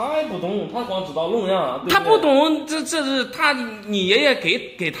啊，他还不懂，他光知道龙阳。他不懂，这是他你爷爷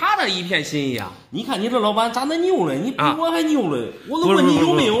给他的一片心意啊。你看你这老板咋那牛了？你比我还牛了。我都问你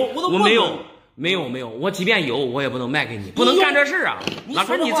有没有，我都问没有。没有，我即便有，我也不能卖给你，不能干这事啊！老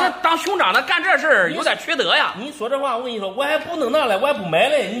哥，你这当兄长的干这事有点缺德呀！你说这话，我跟你说，我还不能拿来，我还不买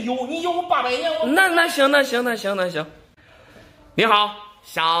嘞。你有我800年，我那行。你好，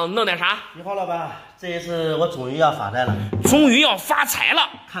想弄点啥？你好，老板，这一次我终于要发财了。终于要发财了！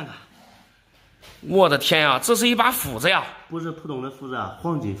看看，我的天呀，这是一把斧子呀！不是普通的斧子啊，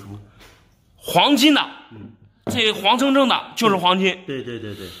黄金斧。黄金的，这黄澄澄的就是黄金。对。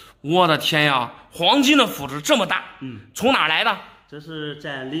我的天呀，黄金的斧子这么大，从哪来的？这是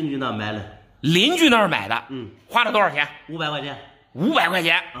在邻居那儿买的。邻居那儿买的，花了多少钱？500块钱。500块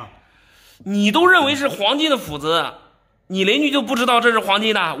钱啊！你都认为是黄金的斧子，你邻居就不知道这是黄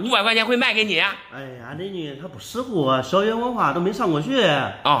金的，500块钱会卖给你啊？哎呀，邻居他不识货啊，校园文化都没上过学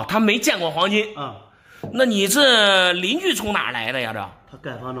啊，他没见过黄金啊。那你这邻居从哪来的呀？这他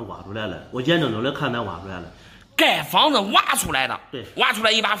盖房子挖出来了，我眼睁睁的看他挖出来了。盖房子挖出来的，对，挖出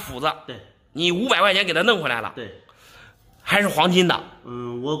来一把斧子，对，你500块钱给他弄回来了，对，还是黄金的。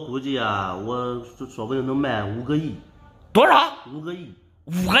我估计啊，我说不定能卖5个亿。多少？5个亿。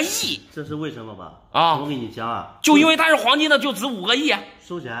5个亿？这是为什么吧？啊，我跟你讲啊，就因为它是黄金的，就值5个亿啊。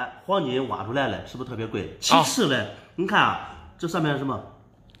首先，黄金挖出来了，是不是特别贵？其次呢，你看啊，这上面是什么？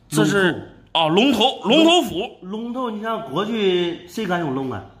这是龙头斧。龙头，你想过去谁敢用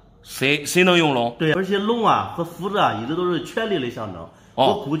龙啊？谁能用龙？对，而且龙啊和斧子啊一直都是权力的象征。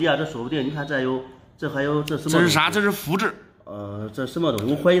我估计啊，这说不定，你看这还有这什么？这是啥？这是符纸。这什么东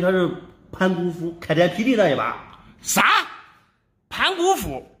西？我怀疑它是盘古斧，开天辟地的一把。啥？盘古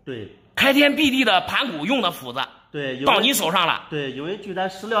斧？对，开天辟地的盘古用的斧子。对，到你手上了。对，因为据咱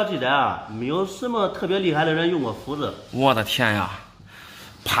史料记载啊，没有什么特别厉害的人用过斧子。我的天呀，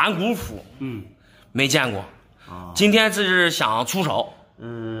盘古斧，没见过。今天这是想出手。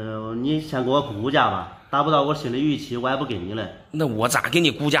你先给我估价吧，达不到我心里预期，我也不给你了。那我咋给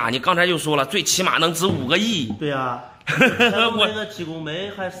你估价？你刚才就说了，最起码能值5个亿。对呀，我一个济公碑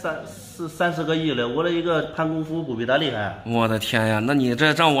还30个亿了，我的一个盘古斧不比他厉害。我的天呀，那你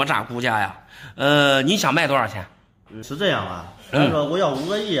这让我咋估价呀？你想卖多少钱？是这样啊，咱说我要5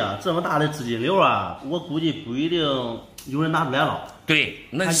个亿啊，这么大的资金流啊，我估计不一定有人拿出来了。对，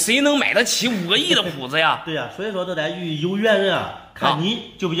那谁能买得起5个亿的斧子呀？对呀，所以说这得与有缘人啊，看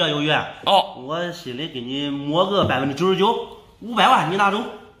你就比较有缘。我心里给你摸个99%，500万你拿走。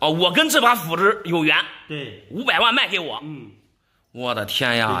我跟这把斧子有缘。对，500万卖给我。我的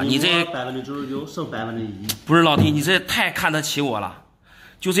天呀，你这99%剩1%。不是老弟，你这太看得起我了。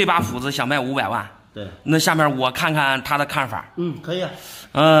就这把斧子想卖500万。对，那下面我看看他的看法。可以啊。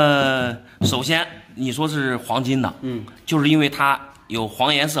首先你说是黄金的，就是因为它有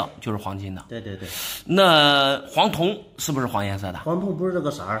黄颜色，就是黄金的。对。那黄铜是不是黄颜色的？黄铜不是这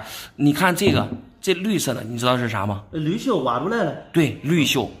个色儿。你看这绿色的，你知道是啥吗？绿锈挖出来了。对，绿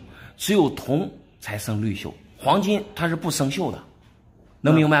锈，只有铜才生绿锈，黄金它是不生锈的，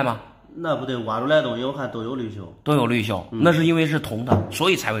能明白吗？那不对，挖出来的东西我看都有绿锈。都有绿锈，那是因为是铜的，所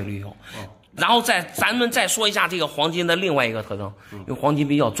以才会绿锈。然后咱们再说一下这个黄金的另外一个特征，因为黄金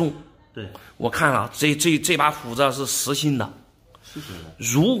比较重。对，我看了这把斧子是实心的。是的。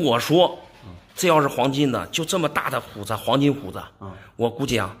如果说这要是黄金的，就这么大的斧子，黄金斧子，我估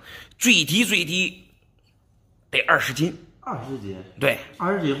计啊，最低得20斤。20斤？对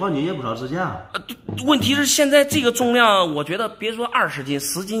，20斤黄金也不少值钱啊。问题是现在这个重量，我觉得别说20斤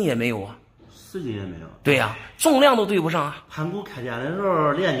，10斤也没有啊。10斤也没有。对呀，重量都对不上啊。盘古开店的时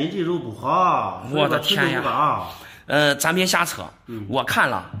候炼金技术不好，我的天呀！咱别瞎扯。我看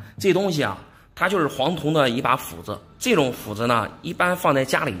了这东西啊，它就是黄铜的一把斧子。这种斧子呢，一般放在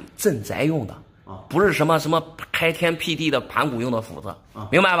家里镇宅用的，不是什么开天辟地的盘古用的斧子，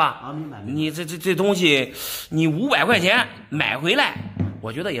明白吧？明白。你这东西，你500块钱买回来，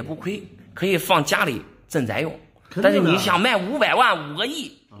我觉得也不亏，可以放家里镇宅用。但是你想卖500万、5个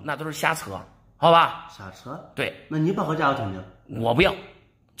亿，那都是瞎扯，好吧？瞎扯。对。那你把我价格听听。我不要，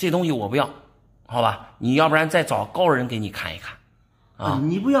这东西我不要，好吧？你要不然再找高人给你看一看，啊？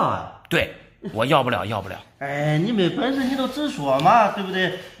你不要啊？对，我要不了，要不了。哎，你没本事你都直说嘛，对不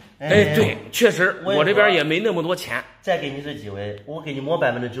对？哎，对，确实，我这边也没那么多钱。再给你这机会，我给你摸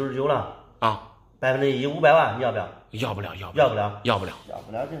99%了啊，1%，500万，你要不要？要不了，要不了，要不了，要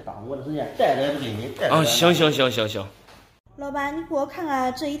不了，这耽误我的时间，带着也不给你。啊，行。老板，你给我看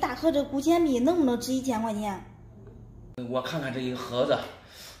看这一大盒这古钱币能不能值1000块钱？我看看这一盒子，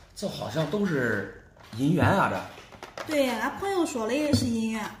这好像都是银元啊，这。对，俺朋友说的是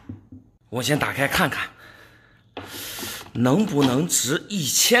银元。我先打开看看，能不能值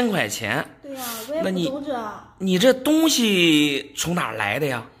1000块钱？对呀，我也不懂这。你这东西从哪儿来的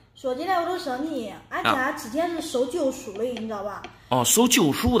呀？说起来我都生气，俺家之前是收旧书的，你知道吧？哦，收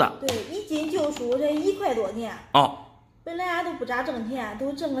旧书的。对，一斤旧书这1块多钱。哦。本来俺都不咋挣钱，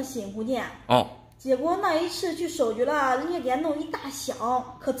都挣个辛苦钱。哦。结果那一次去收据了，人家给俺弄一大箱，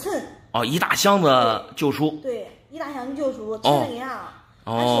可沉。哦，一大箱子旧书。对，一大箱旧书，沉了给俺。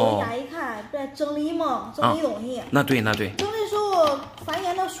俺收一下一看，不在整理嘛，整理东西。那对。整理时候发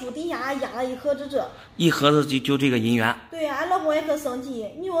现那书底下压了一盒子这。一盒子就这个银元。对呀，俺老公也可生气，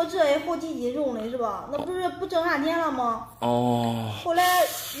你说这也好几斤重的是吧？那不是不挣啥钱了吗？哦。后来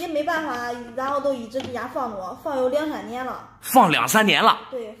也没办法，然后都一直给家放着，放有2-3年了。放2-3年了。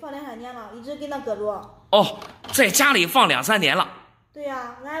对，放2-3年了，一直给那搁着。哦，在家里放2-3年了。对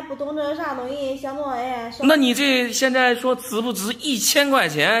呀，俺也不懂这啥东西，想着那你这现在说值不值1000块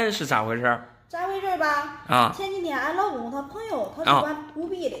钱是咋回事？咋回事吧？啊，前几天俺老公他朋友他是玩古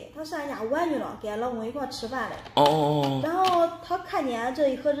币的，他上俺家玩去了，跟俺老公一块吃饭的。哦。然后他看见这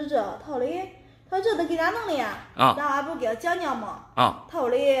一盒子这，他说的，他这都给咋弄的呀？啊。然后俺不给他讲讲吗？啊。他说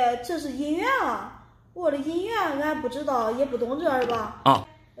的这是银元啊，我的银元俺不知道，也不懂这是吧？啊。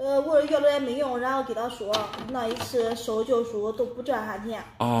我要了也没用，然后给他说那一次收旧书都不赚啥钱。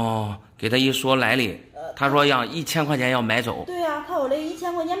哦，给他一说来历，他说让1000块钱要买走。对呀，他说的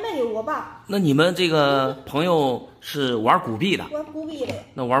1000块钱卖给我吧。那你们这个朋友是玩古币的？玩古币的。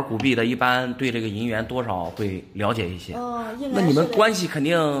那玩古币的一般对这个银元多少会了解一些。应该是。那你们关系肯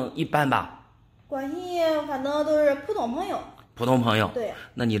定一般吧？关系反正都是普通朋友。普通朋友。对。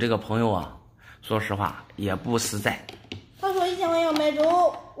那你这个朋友啊，说实话也不实在。他说1000块钱要买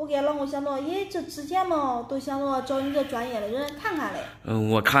走，我给老公想到，这值钱吗？都想着找你这专业的人看看嘞。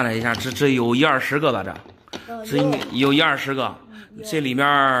我看了一下，这有1-20个吧，这有1-20个，这里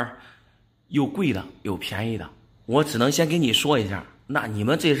面有贵的，有便宜的。我只能先跟你说一下，那你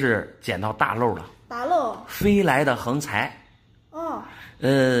们这是捡到大漏了。大漏。飞来的横财。哦。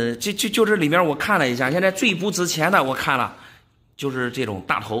就这里面我看了一下，现在最不值钱的我看了，就是这种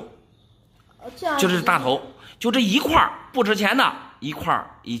大头。就是大头。就这一块不值钱的，一块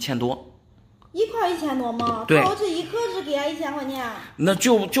1000多。一块1000多吗？对。我这一盒子给俺1000块钱。那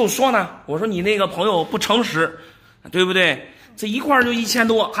就说呢，我说你那个朋友不诚实，对不对？这一块就1000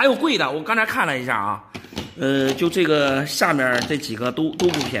多，还有贵的，我刚才看了一下啊，就这个下面这几个都不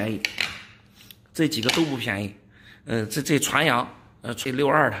便宜，这几个都不便宜。这传阳，这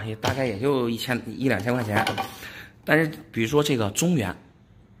62的也大概也就1-2000块钱。但是比如说这个中原，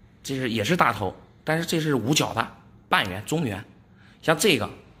这也是大头。但是这是5角的半圆中圆，像这个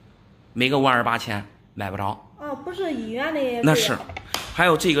没个12800买不着。哦，不是1元的。那是，还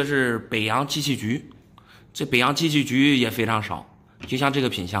有这个是北洋机器局，这北洋机器局也非常少，就像这个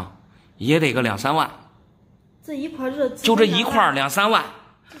品相，也得个2-3万。这一块就这一块2-3万。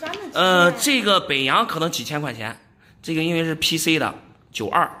这个北洋可能几千块钱，这个因为是 PC 的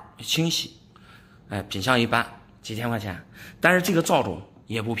92清洗，品相一般，几千块钱。但是这个赵总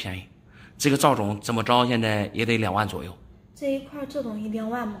也不便宜。这个赵总怎么着，现在也得2万左右。这一块这东西2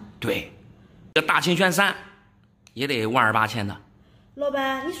万吗？对，这大清轩3也得12800的。老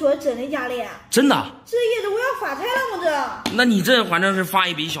板，你说真的假的？真的。这意思我要发财了吗？那你这反正是发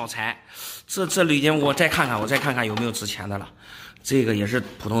一笔小财。这里边我再看看有没有值钱的了。这个也是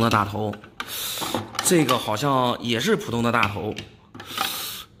普通的大头，这个好像也是普通的大头。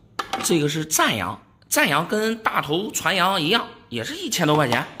这个是赞阳，赞阳跟大头传阳一样，也是1000多块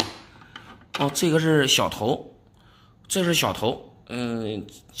钱。哦，这个是小头，这是小头。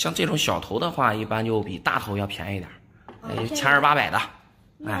像这种小头的话，一般就比大头要便宜点，1200-800的。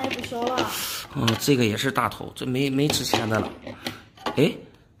那也不少了。这个也是大头，这没值钱的了。哎，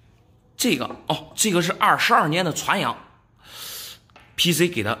这个这个是22年的传阳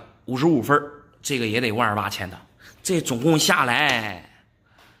 ，PC 给的55分，这个也得12800的。这总共下来，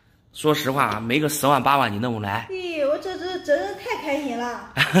说实话没个10万8万你弄不来。我这真是太开心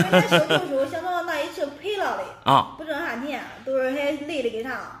了！原来小舅叔想到那一次赔了嘞，不挣啥钱，都是还累的给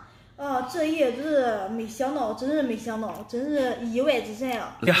啥。这也是没想到，真是没想到，真是意外之财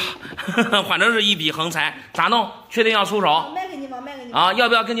啊！呀，反正是一笔横财，咋弄？确定要出手？卖给你吧，卖给你啊！要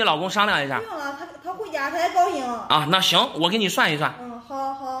不要跟你老公商量一下？不用了，他回家他还高兴啊。那行，我给你算一算。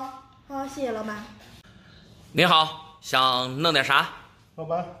好，谢谢老板。您好，想弄点啥？老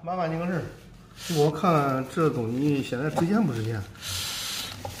板，麻烦你个事，我看这东西现在值钱不值钱？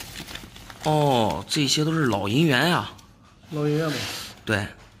这些都是老银元呀。老银元吗？对。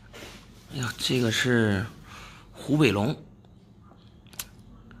哎呀，这个是湖北龙，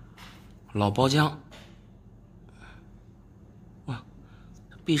老包浆，哇，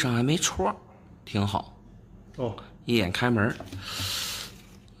壁上还没戳，挺好。一眼开门。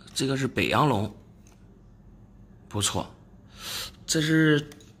这个是北洋龙，不错。这是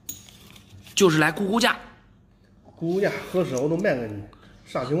就是来估价，估价合适我都卖给你，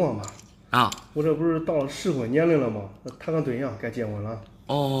啥情况吧？我这不是到了适婚年龄了吗？谈个对象，该结婚了。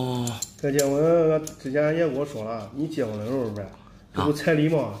该结婚，之前也跟我说了，你结婚的时候呗，这不彩礼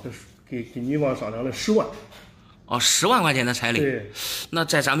嘛，这给女方商量了10万。10万块钱的彩礼。对。那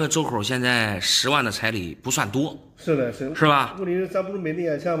在咱们周口现在10万的彩礼不算多。是的，是吧？问题是咱不是没那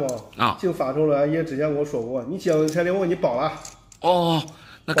些钱吗？净发愁了，也之前跟我说过，你结婚彩礼我给你包了。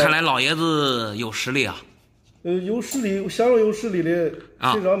那看来老爷子有实力啊。有实力，想要有实力的，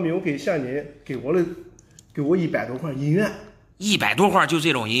谁知道没有给现金，给我100多块银元。100多块就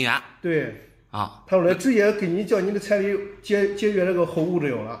这种银元。对。他说的直接给你叫你的彩礼解决这个后顾之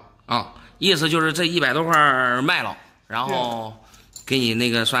忧了。意思就是这100多块卖了，然后给你那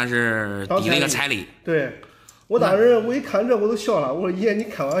个算是抵那个彩礼。对。我当时我一看这我都笑了，我说爷你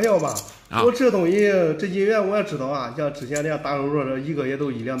开玩笑吧？我这东西这银元我也知道啊，像之前大手术这一个也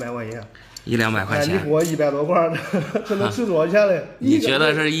都100-200块钱。100-200块钱。你给我100多块，这能值多少钱嘞？你觉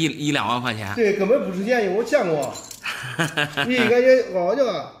得是1-2万块钱？对，根本不值钱，因为我见过。你感觉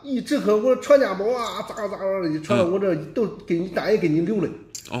这可我传家宝啊，咋的，传到我这都给你大爷给你留了。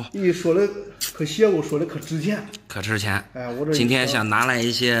你说的可邪乎，说的可值钱。可值钱。我这今天想拿来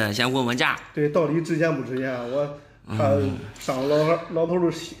一些，先问问价。对，到底值钱不值钱？我上老头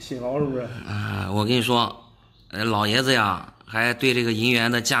的心好是不是？我跟你说，老爷子呀，还对这个银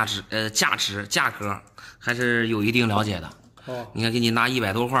元的价格还是有一定了解的。你看，给你拿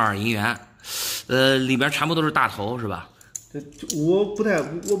100多块银元，里边全部都是大头是吧？我不太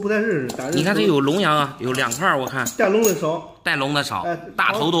认识，但是你看这有龙阳啊，有2块，我看带龙的少，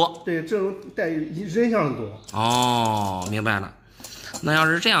大头多。对，这种带人像的多。明白了。那要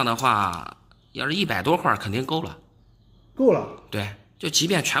是这样的话，要是100多块肯定够了。够了。对，就即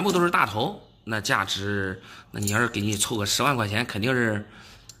便全部都是大头，那价值，那你要是给你凑个10万块钱，肯定是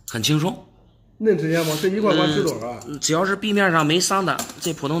很轻松。能值钱吗？这一块管值多少？只要是壁面上没伤的，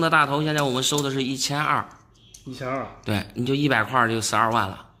这普通的大头，现在我们收的是1200。1200。对，你就100块就12万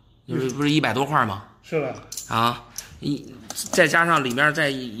了，就是不是100多块吗？是的。再加上里面再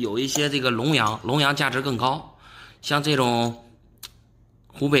有一些这个龙阳价值更高，像这种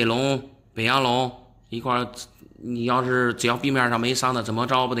湖北龙、北洋龙一块，你要是只要壁面上没伤的，怎么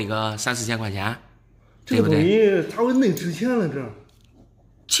着不得个3-4千块钱？这个东西它会能值钱了这。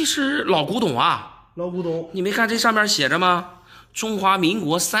其实老古董啊，你没看这上面写着吗？中华民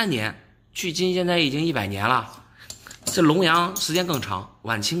国3年，距今现在已经100年了。这龙阳时间更长，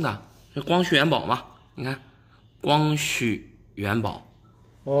晚清的，这光绪元宝嘛，你看，光绪元宝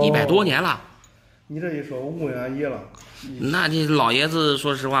，100多年了。你这一说，我误人爷了。那你老爷子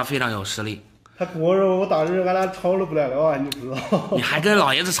说实话非常有实力。他跟我说，我当时俺俩吵了不来了啊，你不知道。你还跟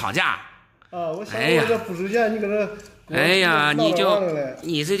老爷子吵架？我想我这不值钱，你搁这。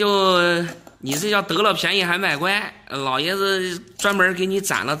你这叫得了便宜还卖乖。老爷子专门给你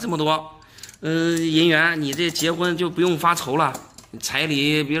攒了这么多，银元，你这结婚就不用发愁了。彩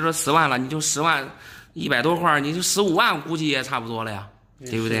礼别说10万了，你就10万，100多块，你就15万，估计也差不多了呀，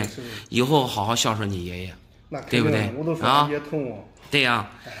对不对？以后好好孝顺你爷爷，对不对？我都说爷疼我。对呀。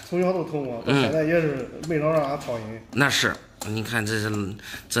从小都疼我，到现在也是没少让俺操心。那是，你看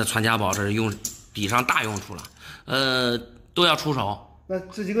这传家宝这用比上大用处了。都要出手。那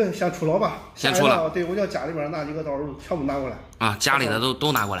这几个先出了吧。先出了。对，我叫家里边那几个到时候全部拿过来。家里的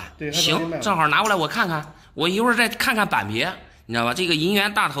都拿过来。对，行，正好拿过来我看看。我一会儿再看看板别，你知道吧？这个银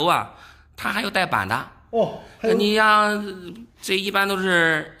元大头啊，它还有带板的。你像这一般都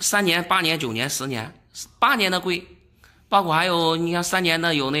是3年、8年、9年、10年，8年的贵，包括还有你像3年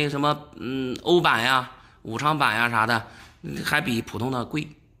的有那什么欧版呀、无常版呀啥的，还比普通的贵。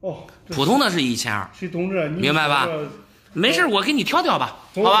哦，普通的是1200。徐同志，明白吧？没事，我给你挑挑吧，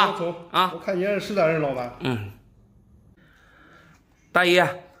好吧？啊，我看你是实在人，老板。大姨，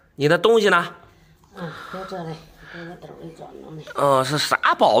你的东西呢？在这里，给我兜里装着呢。是啥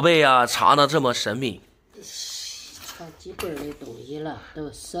宝贝啊？藏的这么神秘？传几辈的东西了，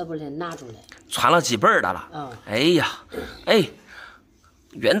都舍不得拿出来。传了几辈的了？哎呀，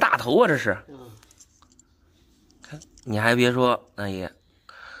冤大头啊，这是。看，你还别说，大姨，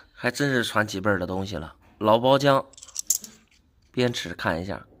还真是传几辈的东西了。老包浆，边尺看一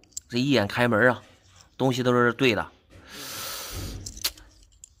下，这一眼开门啊，东西都是对的。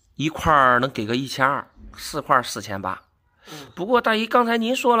一块能给个1200，4块4800。不过大姨刚才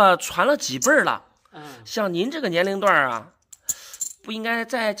您说了传了几辈了，像您这个年龄段啊，不应该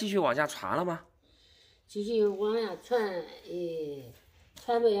再继续往下传了吗？继续往下传，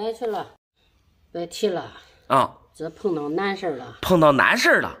传不下去了，别提了啊。这碰到难事了。碰到难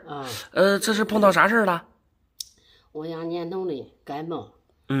事了啊？这是碰到啥事了？我养年头的感冒，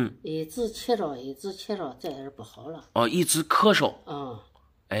一直切着，这也是不好了。哦，一直咳嗽。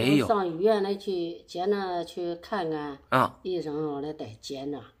哎呦！上医院里去检查去看看，医生说的得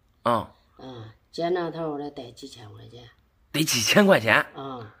检查，检查头的得几千块钱，得几千块钱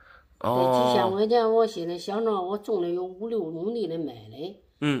得几千块钱。我心里想着，我种的有5、6亩地的麦嘞，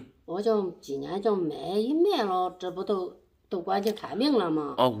我就今年就卖了，这不都管去看病了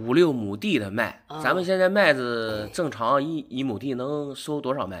吗？5、6亩地的麦，咱们现在麦子正常一亩地能收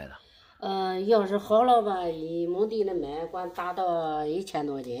多少麦子？要是好了吧，1亩地的麦管达到1000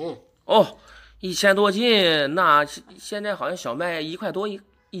多斤。1000多斤，那现在好像小麦1块多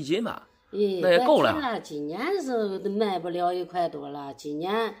一斤吧？那也够了。今年是卖不了1块多了，今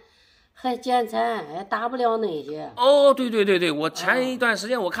年还减产，还达不了那些。对，我前一段时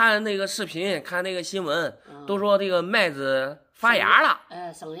间我看那个视频，看那个新闻，都说这个麦子发芽了。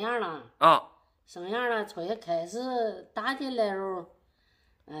生芽了。生芽了，最开始打进来时候。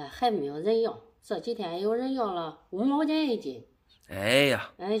还没有人要，这几天有人要了，5毛钱一斤。哎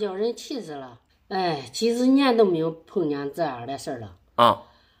呀，叫人气死了。几十年都没有碰见这样的事了。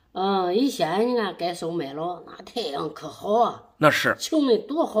以前你看该收麦了，那太阳可好啊，那是晴的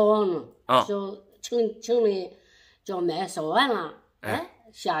多好呢。就晴的叫麦收完了，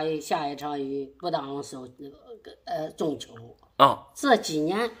下一场雨不当收中秋。这几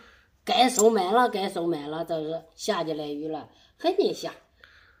年该收麦了，这是下起来雨了，还得下。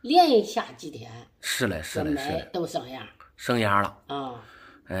连续下几天，是嘞，都生芽了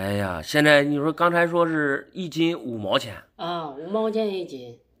哎呀，现在你说刚才说是1斤5毛钱5毛钱一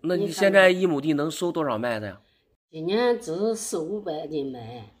斤。那你现在1亩地能收多少麦子呀？今年只400-500斤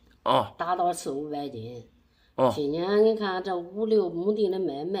麦达到400-500斤。今年你看这5、6亩地的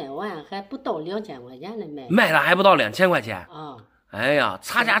麦卖完还不到2000块钱的麦，卖了还不到2000块钱哎呀，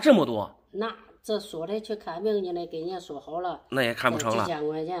差价这么多。那这说的去看病去了，给人家说好了，那也看不成了。几千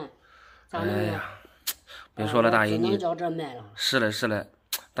块钱，咋能呀？别说了，大姨，你叫这卖了。是嘞，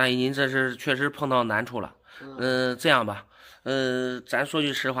大姨您这是确实碰到难处了。这样吧，咱说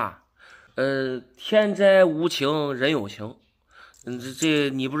句实话，天灾无情人有情。这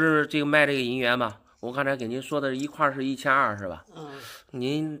你不是这个卖这个银元吗？我刚才给您说的一块是1200是吧？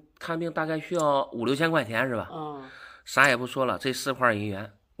您看病大概需要5、6千块钱是吧？啥也不说了，这4块银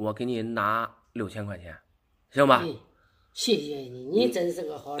元我给你拿6000块钱，行吧？谢谢你，你真是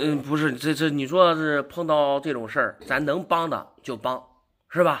个好人。不是，这你说是碰到这种事儿，咱能帮的就帮，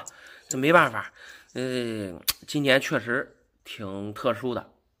是吧？这没办法。今年确实挺特殊的，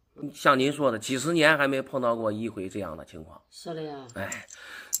像您说的，几十年还没碰到过一回这样的情况。是的呀。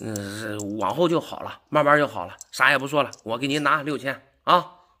往后就好了，慢慢就好了，啥也不说了，我给您拿6000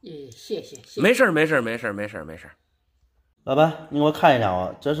啊。谢谢。没事。老板，你给我看一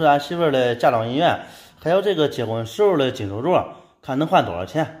下这是俺媳妇儿的嫁妆银元，还有这个结婚时候的金手镯，看能换多少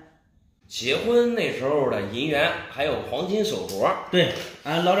钱？结婚那时候的银元还有黄金手镯。对，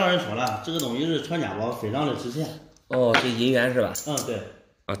俺老丈人说了，这个东西是传家宝，非常的值钱。这银元是吧？对。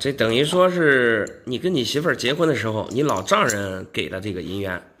这等于说是你跟你媳妇儿结婚的时候，你老丈人给的这个银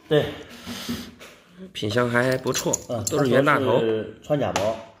元。对。品相还不错，都是袁大头。传家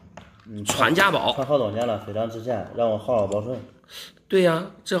宝。传家宝，传好多年了，非常值钱，让我好好保存。对呀，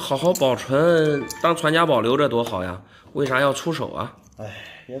这好好保存，当传家宝留着多好呀！为啥要出手啊？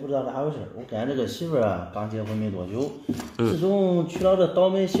也不知道咋回事。我跟俺这个媳妇儿刚结婚没多久，自从娶了这倒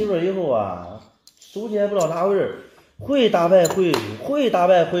霉媳妇儿以后手机也不知道咋回事，会打败会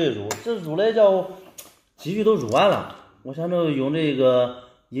入，这入来叫积蓄都入完了，我想着用这个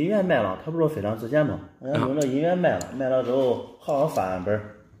银元卖了，他不是说非常值钱吗？我想用这银元卖了，卖了之后好好翻翻本，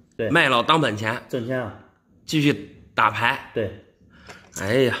对，卖了当本钱，挣钱啊，继续打牌。对，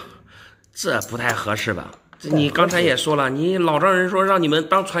哎呀，这不太合适吧？你刚才也说了，你老丈人说让你们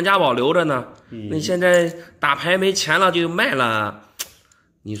当传家宝留着呢，那现在打牌没钱了就卖了，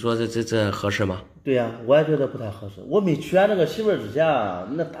你说这合适吗？对呀，我也觉得不太合适。我没娶俺这个媳妇儿之前啊，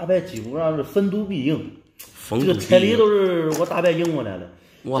那打牌基本上是逢赌必赢，这个彩礼都是我打牌赢过来的。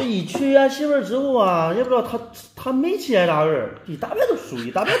这一娶俺媳妇儿之后啊，也不知道他没气爱大人，一打牌都输，一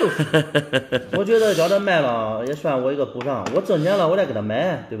打牌都输。我觉得叫他卖了也算我一个补偿，我挣钱了我再给他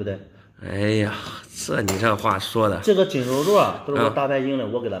买，对不对？哎呀，你这话说的，这个金手镯啊，都是我打牌赢了，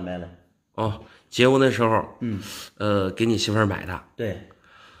我给他买的。哦，结婚的时候，给你媳妇儿买的。对，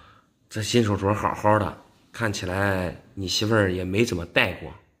这金手镯好好的，看起来你媳妇儿也没怎么戴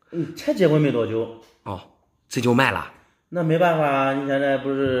过。才结婚没多久。哦，这就卖了。那没办法，你现在不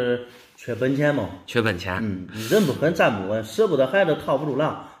是缺本钱吗？缺本钱。人不狠，站不稳，舍不得孩子套不住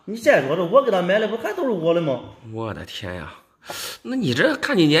狼。你再说这，我给他买的不还都是我的吗？我的天呀！那你这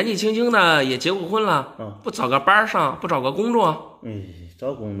看你年纪轻轻的也结过婚了，不找个班上，不找个工作？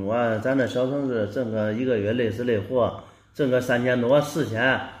找工作啊，咱这小城市挣个一个月累死累活，挣个3000多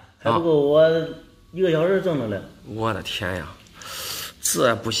4000，还不够我1个小时挣的嘞。我的天呀，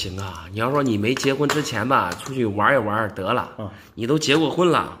这不行啊！你要说你没结婚之前吧，出去玩一玩得了，你都结过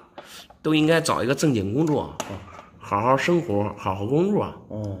婚了，都应该找一个正经工作，好好生活，好好工作，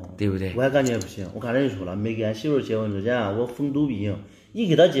对不对？我还感觉不行，我刚才就说了，没跟俺媳妇结婚之前啊，我逢赌必赢，一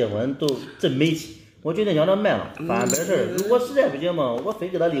给她结婚都真没气。我决定将她卖了，办本事儿。如果实在不行嘛，我非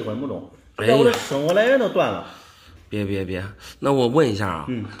跟她离婚不中，要我的生活来源都断了。别，那我问一下啊，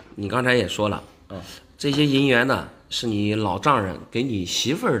你刚才也说了，这些银元呢是你老丈人给你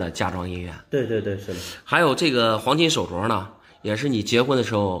媳妇儿的嫁妆银元。对，是的。还有这个黄金手镯呢，也是你结婚的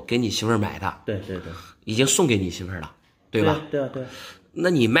时候给你媳妇儿买的。对，已经送给你媳妇儿了，对吧？对。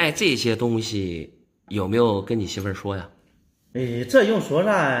那你卖这些东西有没有跟你媳妇儿说呀？这用说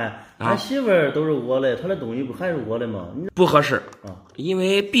啥呀？俺媳妇儿都是我的，她的东西不还是我的吗？不合适因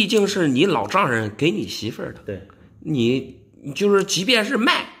为毕竟是你老丈人给你媳妇儿的。对，你就是即便是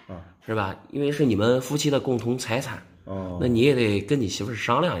卖是吧？因为是你们夫妻的共同财产那你也得跟你媳妇儿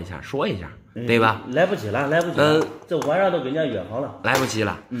商量一下，说一下，对吧？来不及了，这晚上都跟人家约好了，来不及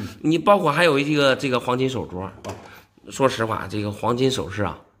了。你包括还有一个这个黄金手镯说实话，这个黄金首饰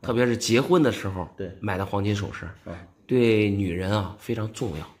啊，特别是结婚的时候买的黄金首饰对女人啊非常重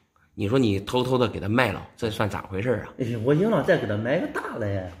要。你说你偷偷的给他卖了，这算咋回事啊？我赢了再给他买个大的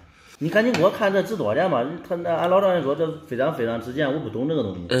呀！你赶紧给我看这值多少钱吧？俺老丈人说这非常值钱，我不懂这个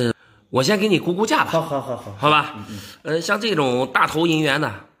东西。我先给你估价吧。好吧。像这种大头银元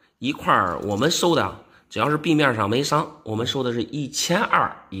的一块儿，我们收的只要是壁面上没伤，我们收的是1200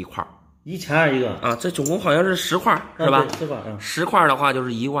一块。1200一个啊？这总共好像是10块，是吧？10块，10块的话就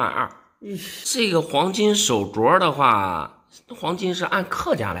是12000。这个黄金手镯的话，黄金是按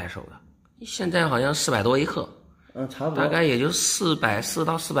克价来收的，现在好像400多一克，差不多，大概也就440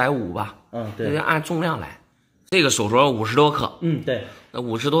到450吧。对，按重量来。这个手镯50多克，对，那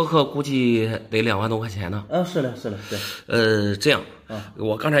50多克估计得2万多块钱呢。是的，对。这样，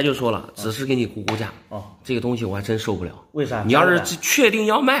我刚才就说了，只是给你估价。这个东西我还真受不了。为啥？你要是确定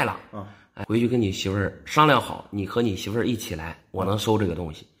要卖了，回去跟你媳妇儿商量好，你和你媳妇儿一起来，我能收这个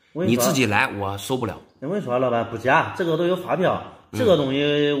东西。你自己来我收不了。我跟你说，老板不假，这个都有发票，这个东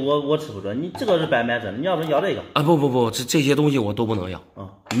西我吃不准。你这个是白买真的，你要不要这个？不，这些东西我都不能要。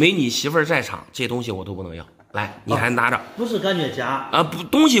没你媳妇儿在场，这东西我都不能要。来，你还拿着。不是感觉假不，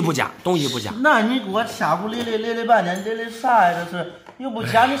东西不假。那你给我瞎胡咧半天，这啥呀？这是又不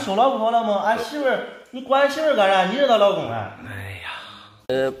假，你收了不好了吗？俺媳妇儿，你管俺媳妇儿干啥？你是她老公啊？哎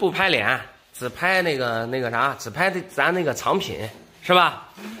呀，不拍脸，只拍那个啥，只拍咱那个藏品，是吧？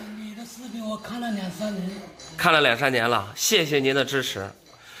你的视频我看了2-3年。看了2-3年了，谢谢您的支持。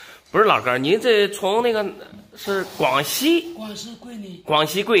不是老哥，您这从那个是广西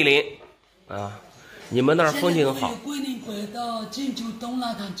桂林啊。你们那儿风景好。有桂林轨道进九东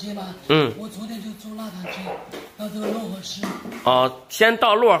那趟街吧？我昨天就坐那趟街到这个漯河市。先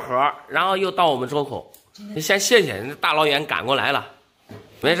到漯河，然后又到我们周口。先谢谢人大老远赶过来了。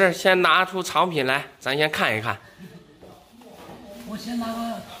没事，先拿出藏品来，咱先看一看。我先拿个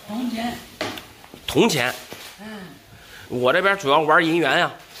铜钱。铜钱？我这边主要玩银元呀。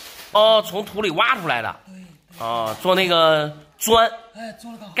从土里挖出来的。对。做那个砖。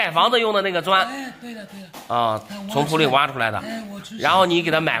做了个盖房子用的那个砖。对的。从土里挖出来的。然后你给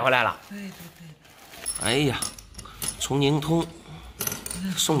它买回来了。对。哎呀，从宁通，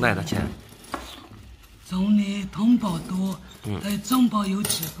宋代的钱。送的通宝多，中宝有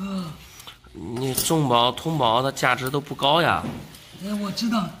几个？你中宝、通宝的价值都不高呀。我知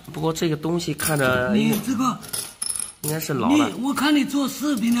道。不过这个东西看着，你这个应该是老的。我看你做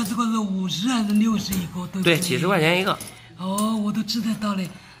视频的这个是50还是60一个？对，几十块钱一个。哦，我都知道道理。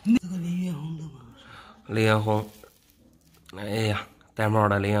这个林元红的吗？林元红，哎呀，戴帽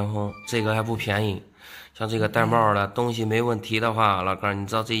的林元红，这个还不便宜。像这个戴帽的东西没问题的话，老哥，你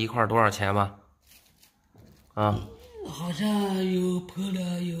知道这一块多少钱吗？啊？好像有破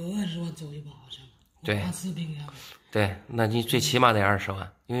了有20万左右吧，好像。对。看视频啊。对，那你最起码得20万，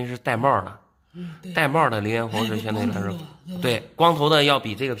因为是戴帽的。戴帽的林元红是相对来说，对，光头的要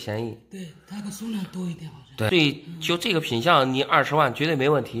比这个便宜。对，它的数量多一点好像。对，就这个品相，你20万绝对没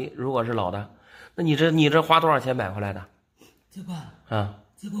问题。如果是老的，那你这花多少钱买回来的？这个啊，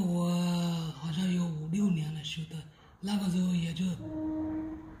这个我好像有5、6年了修的，那个时候也就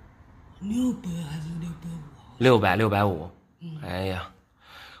600还是650。600、650。哎呀，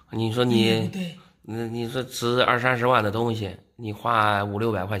你说你，你说值20、30万的东西，你花500、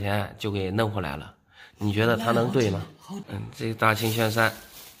600块钱就给弄回来了，你觉得它能对吗？这大清轩3，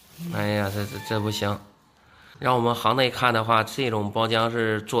哎呀，这不行。让我们行内看的话，这种包浆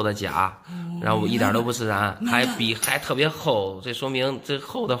是做的假，然后一点都不自然，还特别厚，这说明这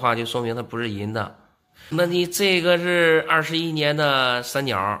厚的话就说明它不是银的。那你这个是21年的三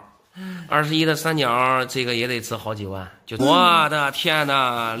角，21的三角，这个也得值好几万。我的天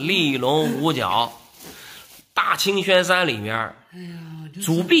哪，利龙五角，大清轩3里面，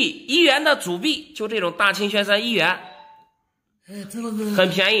主币1元的主币，就这种大清轩3 1元，很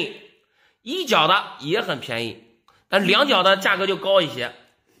便宜。1角的也很便宜，但2角的价格就高一些。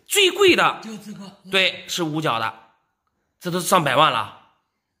最贵的就这个，对，是5角的，这都上百万了，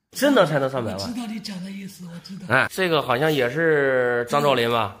真的才能上百万。我知道你讲的意思，我知道。哎，这个好像也是张兆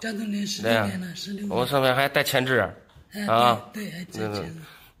林吧？张兆林16年了，16年。我上面还带铅制啊。对，还带铅制。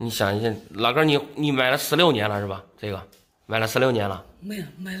你想一下，老哥，你买了16年了是吧？这个买了16年了。没有，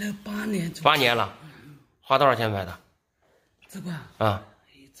买了8年。8年了，花多少钱买的？这个啊。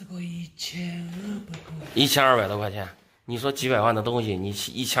这个1200多，1200多块钱，你说几百万的东西，你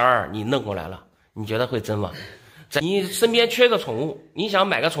1200你弄过来了，你觉得会真吗？你身边缺个宠物，你想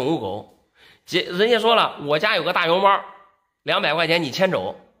买个宠物狗，人家说了，我家有个大熊猫，200块钱你牵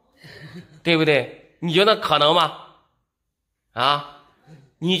走，对不对？你觉得可能吗？啊？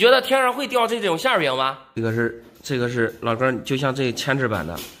你觉得天上会掉这种馅饼吗？这个是老哥，就像这铅制版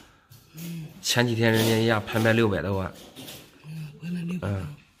的，前几天人家一样拍卖600多万，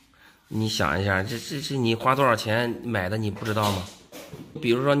你想一下，这你花多少钱买的，你不知道吗？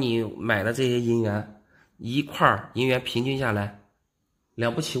比如说你买的这些银元，一块银元平均下来，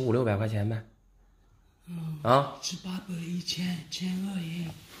了不起500、600块钱呗。啊，700、800、1000、1200也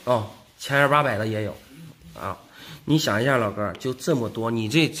有。哦，1200、800的也有。啊，你想一下，老哥，就这么多，你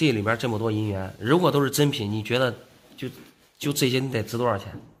这里边这么多银元，如果都是真品，你觉得就这些你得值多少钱？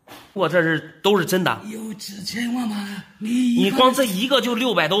我这都是真的，有几千万吗？你光这一个就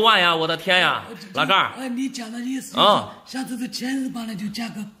600多万呀！我的天呀，老哥儿，你讲的意思啊，像这个铅制版的就价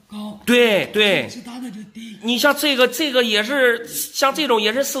格高，对，其他的就低。你像这个也是，像这种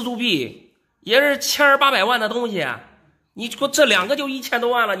也是4铢币，也是1200、800万的东西，你说这2个就1000多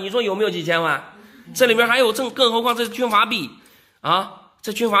万了，你说有没有几千万？这里面还有更何况这是军阀币啊，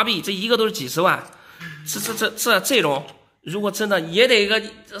这军阀币这一个都是几十万，这种。如果真的也得个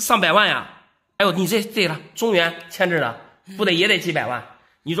上百万呀，还有你这个中原铅制的，不得也得几百万？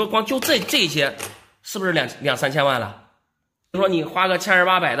你说光就这些，是不是2、3千万了？就说你花个1200、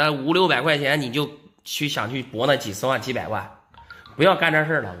800的500、600块钱，你就想去博那几十万、几百万，不要干这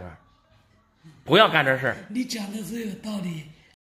事儿，老哥，不要干这事儿。你讲的是有道理，